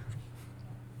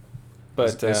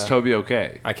 But Is Toby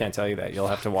okay? I can't tell you that. You'll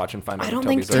have to watch and find out. I if don't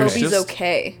think Toby's Toby's just-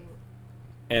 okay.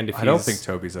 And if I don't he's- think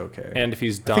Toby's okay. And if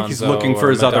he's Donzo, I think he's looking for or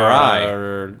his other Madara eye.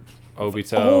 or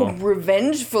Obito. Oh,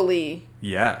 revengefully.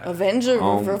 Yeah.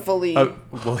 Avengerfully.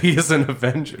 Well, he is an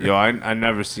Avenger. Yo, I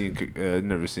never seen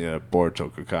a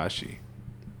Boruto Kakashi.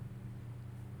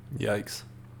 Yikes!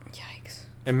 Yikes.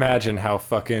 Imagine how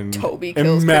fucking Toby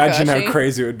kills Imagine Kakashi. how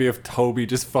crazy it would be if Toby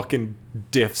just fucking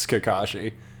diffs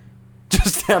Kakashi,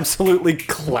 just absolutely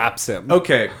claps him.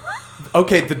 Okay.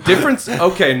 Okay, the difference.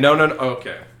 Okay, no.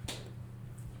 Okay.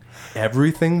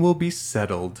 Everything will be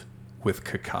settled with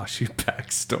Kakashi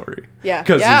backstory. Yeah,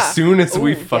 Because yeah. as soon as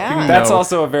we Ooh, fucking yeah. know. That's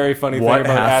also a very funny thing what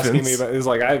about asking happens. me about. Is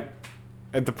like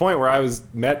at the point where I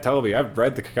met Toby, I've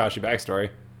read the Kakashi backstory.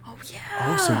 Oh, yeah.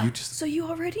 Oh, so you just- So you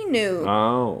already knew.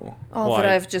 Oh. All well, that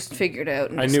I- I've just figured out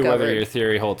and I knew whether discovered. your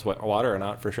theory holds water or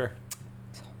not for sure,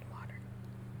 Water.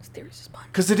 This theory's just fun.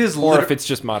 Because it is or lit- if it's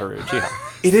just Madara Uchiha.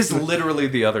 it is literally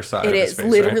the other side It of his is face,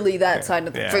 right? literally that side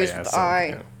of the Yeah, face yeah, with the so, eye.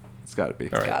 yeah. It's gotta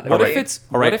be. All right. Gotta What be. if it's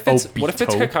All right, what if it's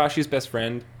Obito. Kakashi's best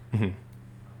friend,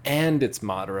 and it's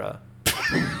Madara?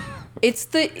 It's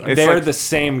the They're like- the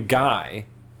same guy,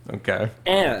 Okay.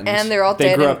 and they're all they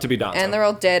dead grew and, up to be Danzo. and they're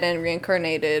all dead and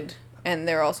reincarnated and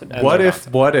they're also dead. And What they're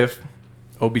if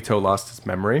Obito lost his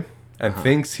memory and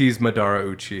thinks he's Madara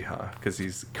Uchiha because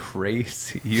he's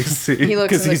crazy? You see, He looks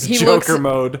because in the, he's he Joker looks,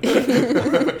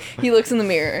 mode. he looks in the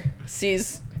mirror,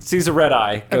 sees Sees a red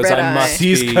eye. Goes, red I eye. must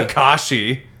sees be.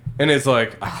 Kakashi and is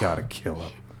like, I gotta kill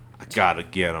him. I gotta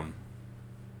get him.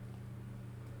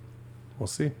 We'll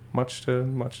see. Much to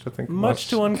think. Much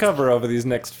to uncover over these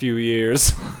next few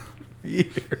years.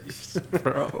 years,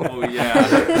 bro. Oh yeah.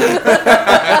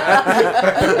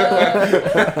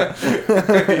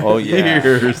 Oh yeah.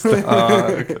 Years.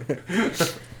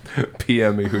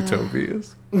 PM me who Toby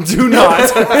is. Do not.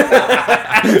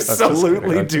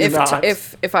 Absolutely kidding. do if not.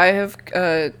 if I have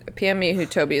PM me who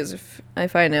Toby is,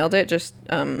 if I nailed it, just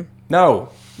No.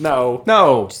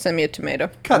 no. send me a tomato.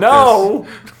 Cut No.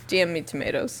 DM me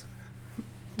tomatoes.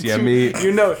 this. DM me.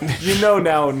 You know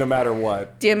now, no matter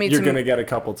what, DM me you're tom- gonna get a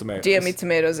couple tomatoes. DM me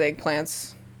tomatoes,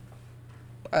 eggplants.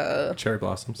 Cherry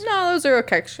blossoms. No, those are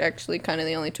okay, actually kind of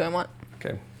the only two I want.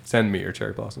 Okay. Send me your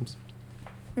cherry blossoms.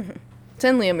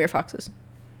 Send Liam your foxes.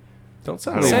 Don't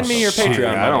I don't Send want me your shit.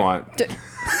 Patreon I don't money.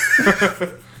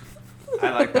 want. I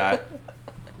like that.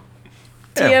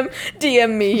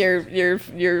 DM me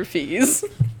your fees.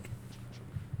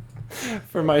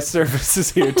 for my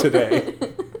services here today.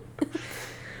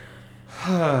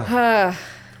 All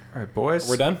right, boys.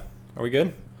 We're done. Are we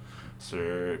good?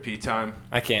 Sir, P time.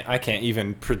 I can't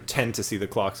even pretend to see the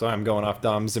clock, so I'm going off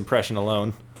Dom's impression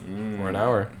alone. We're an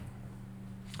hour.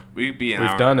 We could be an We've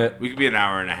hour. done it. We could be an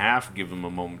hour and a half. Give them a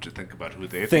moment to think about who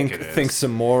they think it is. Think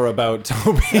some more about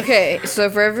Toby. Okay, so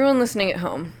for everyone listening at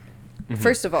home,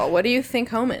 first of all, what do you think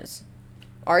home is?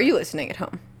 Are you listening at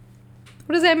home?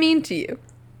 What does that mean to you?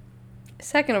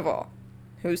 Second of all,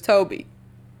 who's Toby?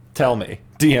 Tell me.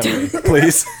 DM me,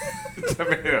 please.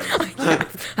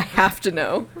 I have to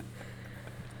know.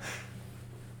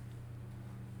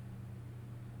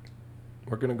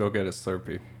 We're gonna go get a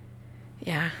Slurpee.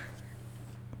 Yeah.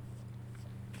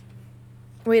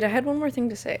 Wait, I had one more thing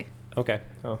to say. Okay.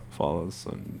 Follow us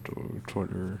on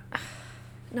Twitter.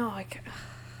 No, I can't.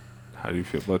 How do you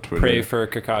feel about Twitter? Pray for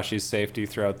Kakashi's safety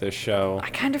throughout this show. I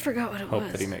kind of forgot what it Hope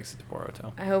was. that he makes it to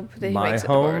Boruto. I hope that he My makes it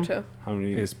home? to Boruto. How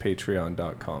many? Is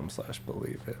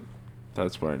patreon.com/believe it.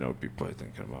 That's where I know people are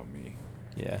thinking about me.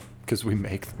 Yeah, because we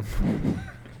make them.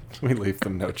 We leave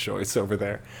them no choice over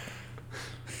there.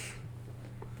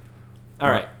 All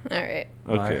right. All right.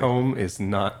 My Okay. home is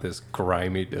not this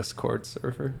grimy Discord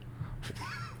server.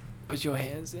 Put your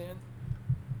hands in.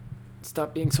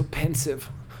 Stop being so pensive.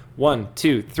 1,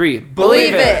 2, 3.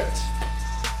 Believe it.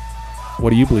 What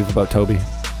do you believe about Toby?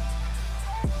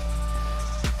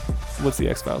 What's the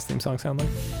X-Files theme song sound like?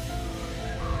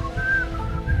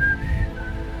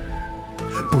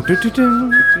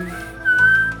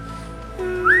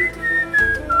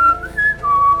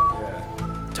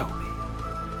 Toby.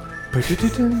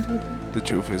 The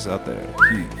truth is out there.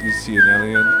 You see an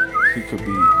alien, he could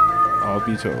be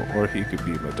Obito, or he could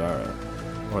be Madara,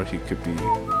 or he could be...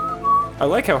 I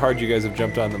like how hard you guys have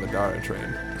jumped on the Madara train.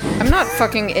 I'm not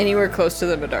fucking anywhere close to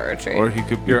the Madara train. Or he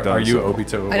could be Are you Danzo.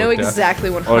 Obito? I know or Death? exactly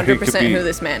Or he 100% could be- who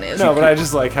this man is. No, but I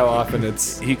just like how often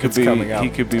it's He could it's be. coming out.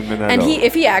 He could be Minato. And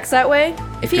if he acts that way,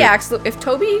 if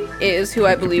Toby is who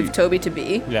I could believe be- Toby to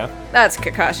be, Yeah. that's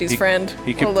Kakashi's friend.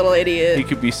 he What a could- little idiot. He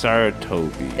could be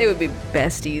Saratobi. They would be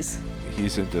besties.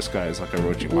 He's in disguise like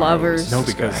Orochimaru. Lovers. No,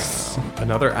 because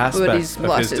another aspect he's of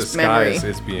lost his his memory.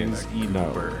 disguise is being He's a Eno.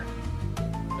 goober.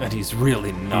 And he's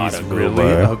really not He's a really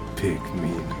goober. a big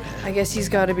mean man. I guess he's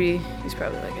got to be. He's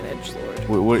probably like an edgelord.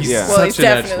 What, He's yeah. Well, he's such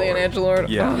an definitely an edgelord. edgelord.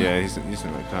 Yeah. Yeah, he's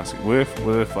in like constant. What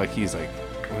if like he's like?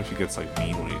 What if he gets like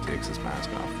mean when he takes his mask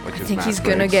off? Like I his think he's mask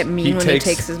gonna breaks? get mean when he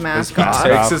takes his mask He off.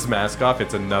 takes his mask off.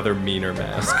 It's another meaner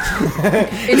mask.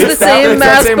 It's the same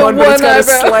mask, but but it's one got a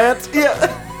eyebrow. slant.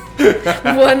 Yeah.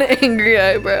 One angry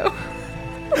eyebrow.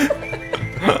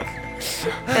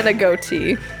 And a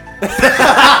goatee.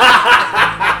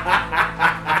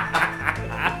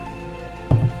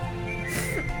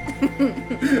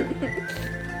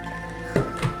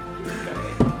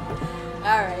 All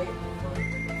right.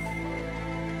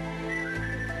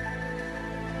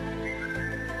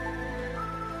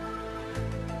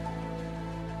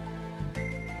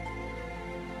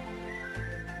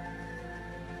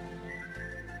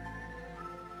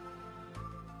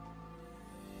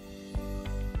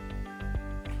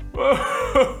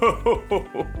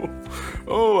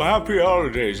 Oh, happy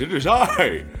holidays. It is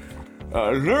I,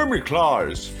 Lermy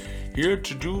Claus, here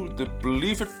to do the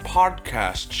Believe It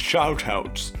podcast shout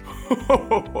outs.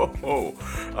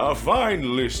 A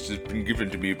fine list has been given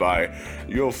to me by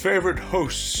your favorite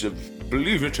hosts of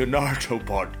Believe It, a Naruto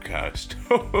podcast.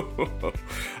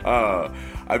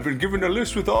 I've been given a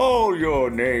list with all your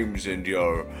names and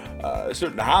your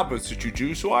certain habits that you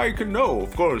do so I can know.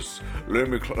 Of course,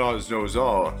 Lermy Claus knows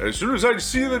all. As soon as I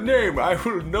see the name, I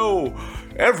will know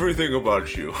everything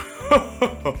about you.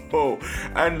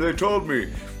 And they told me,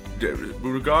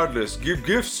 regardless, give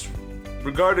gifts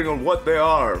regarding on what they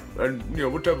are and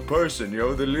what type of person.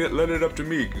 They let it up to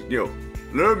me.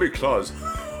 Lermy Claus,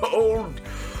 old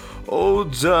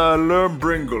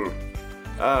Lermbringle.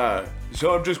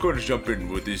 So I'm just going to jump in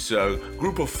with this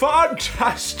group of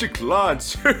fantastic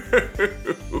lads.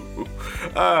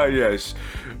 Yes.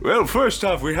 Well, first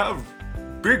off, we have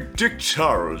Big Dick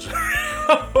Charles.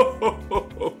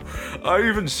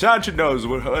 Even Santa knows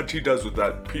what he does with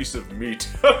that piece of meat.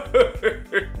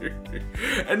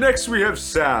 And next we have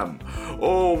Sam.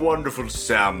 Oh, wonderful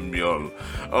Samuel.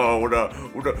 Oh, what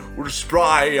a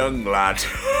spry young lad.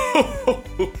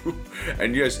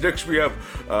 And yes, next we have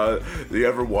the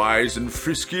ever wise and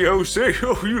frisky Jose.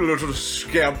 Oh, you little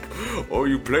scamp. Oh,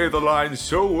 you play the line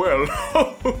so well.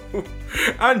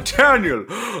 And Daniel.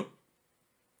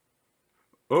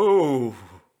 Oh.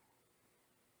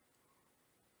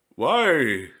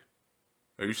 Why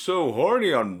are you so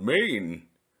horny on Maine?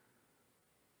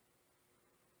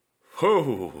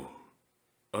 Oh.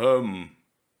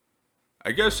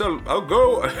 I guess I'll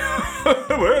go.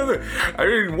 Well, I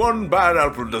mean, one bad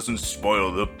apple doesn't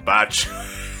spoil the batch.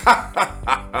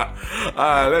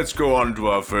 Let's go on to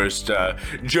our first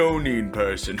Jonine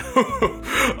person.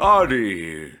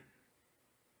 Audie.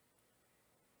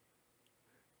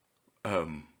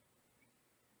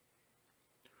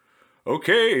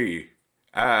 Okay.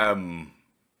 I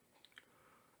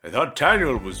thought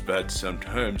Daniel was bad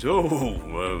sometimes.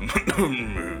 Oh,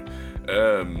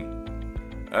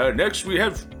 next we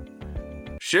have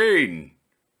Shane.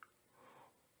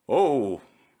 Oh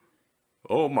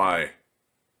my.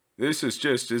 This is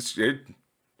just, it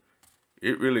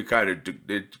really kind of,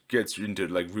 it gets into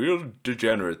like real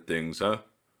degenerate things, huh?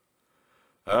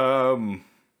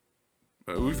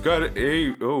 We've got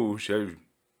you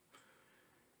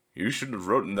shouldn't have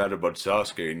written that about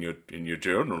Sasuke in your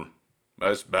journal.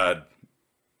 That's bad.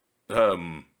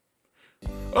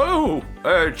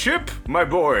 Chip, my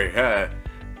boy.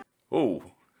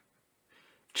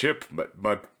 Chip,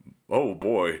 oh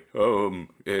boy.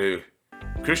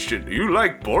 Christian, you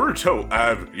like Boruto?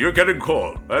 You're getting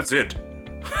cold. That's it.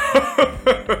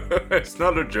 It's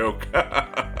not a joke.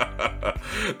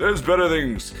 There's better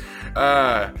things.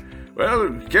 Well,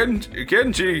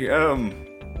 Genji,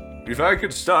 if I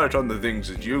could start on the things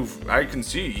that I can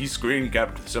see he screen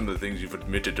capped some of the things you've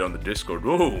admitted on the Discord.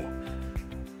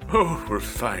 We're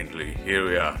finally, here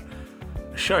we are.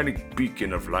 A shining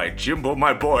beacon of light. Jimbo,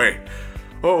 my boy.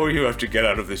 Oh, you have to get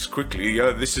out of this quickly.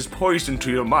 This is poison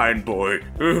to your mind, boy.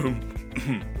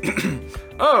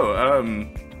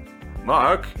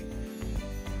 Mark.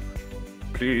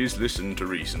 Please listen to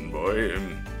reason, boy.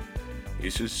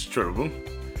 This is trouble.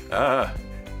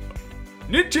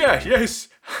 Ninja, yes.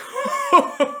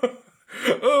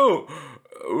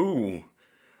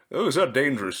 Those are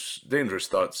dangerous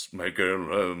thoughts, my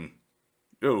girl.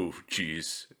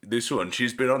 Jeez. This one,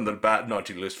 she's been on the bad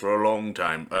naughty list for a long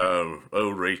time.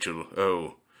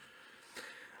 Rachel.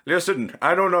 Listen,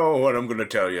 I don't know what I'm gonna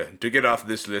tell you. To get off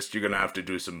this list, you're gonna have to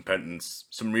do some penance.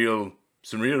 Some real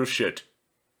shit.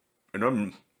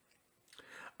 And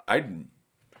I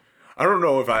don't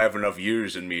know if I have enough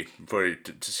years in me for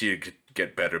it to see it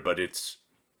get better, but it's...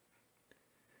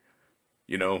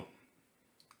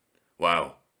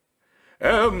 Wow.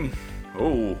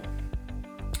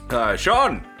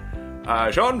 Sean,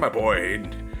 my boy,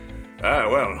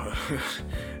 well,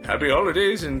 happy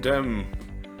holidays, and,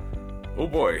 oh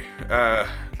boy,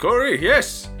 Corey,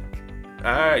 yes,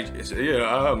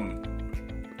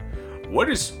 what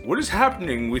is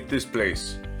happening with this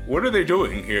place? What are they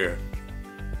doing here?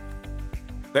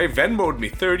 They Venmo'd me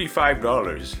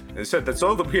 $35 and said that's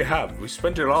all that we have. We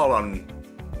spent it all on...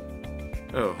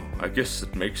 Oh, I guess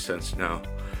it makes sense now.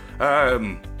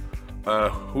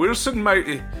 Wilson,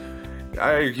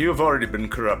 you've already been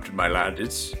corrupted, my lad.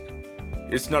 It's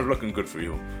not looking good for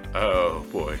you. Oh,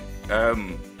 boy.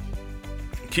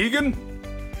 Keegan?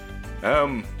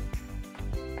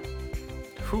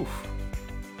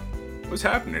 What's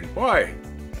happening? Why?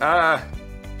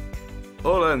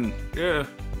 Hold on, yeah.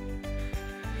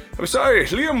 I'm sorry,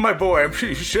 Liam, my boy, I'm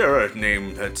pretty sure a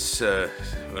name that's,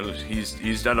 well,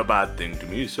 he's done a bad thing to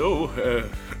me, so,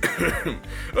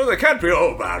 well, they can't be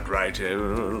all bad, right?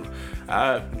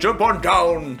 Jump on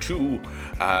down to,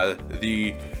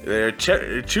 the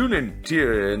tune-in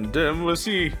tier, and, we'll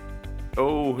see.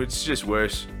 Oh, it's just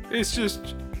worse. It's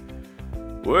just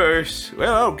worse.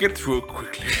 Well, I'll get through it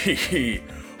quickly.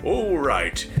 All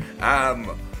right.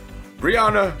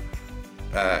 Brianna,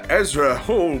 Ezra.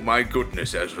 Oh my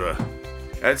goodness, Ezra.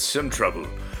 That's some trouble.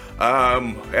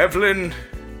 Evelyn,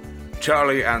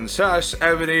 Charlie and Sass,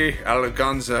 Ebony,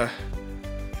 Alleganza,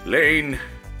 Lane,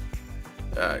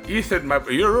 Ethan,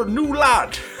 you're a new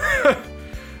lad.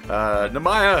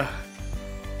 Namaya.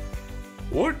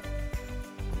 What?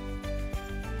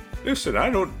 Listen, I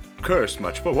don't curse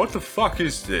much, but what the fuck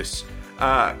is this?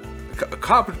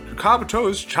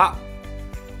 Carpeto's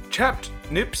chapped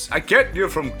nips. I get you're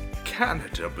from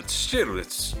Canada, but still,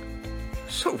 it's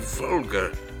so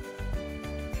vulgar.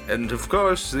 And of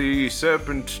course, the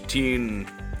serpentine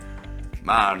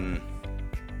man,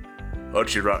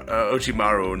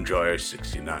 Ochimaru Enjoyer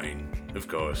 69, of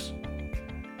course.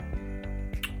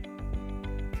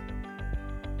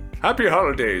 Happy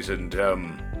holidays, and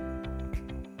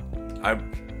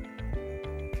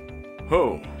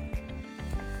Oh.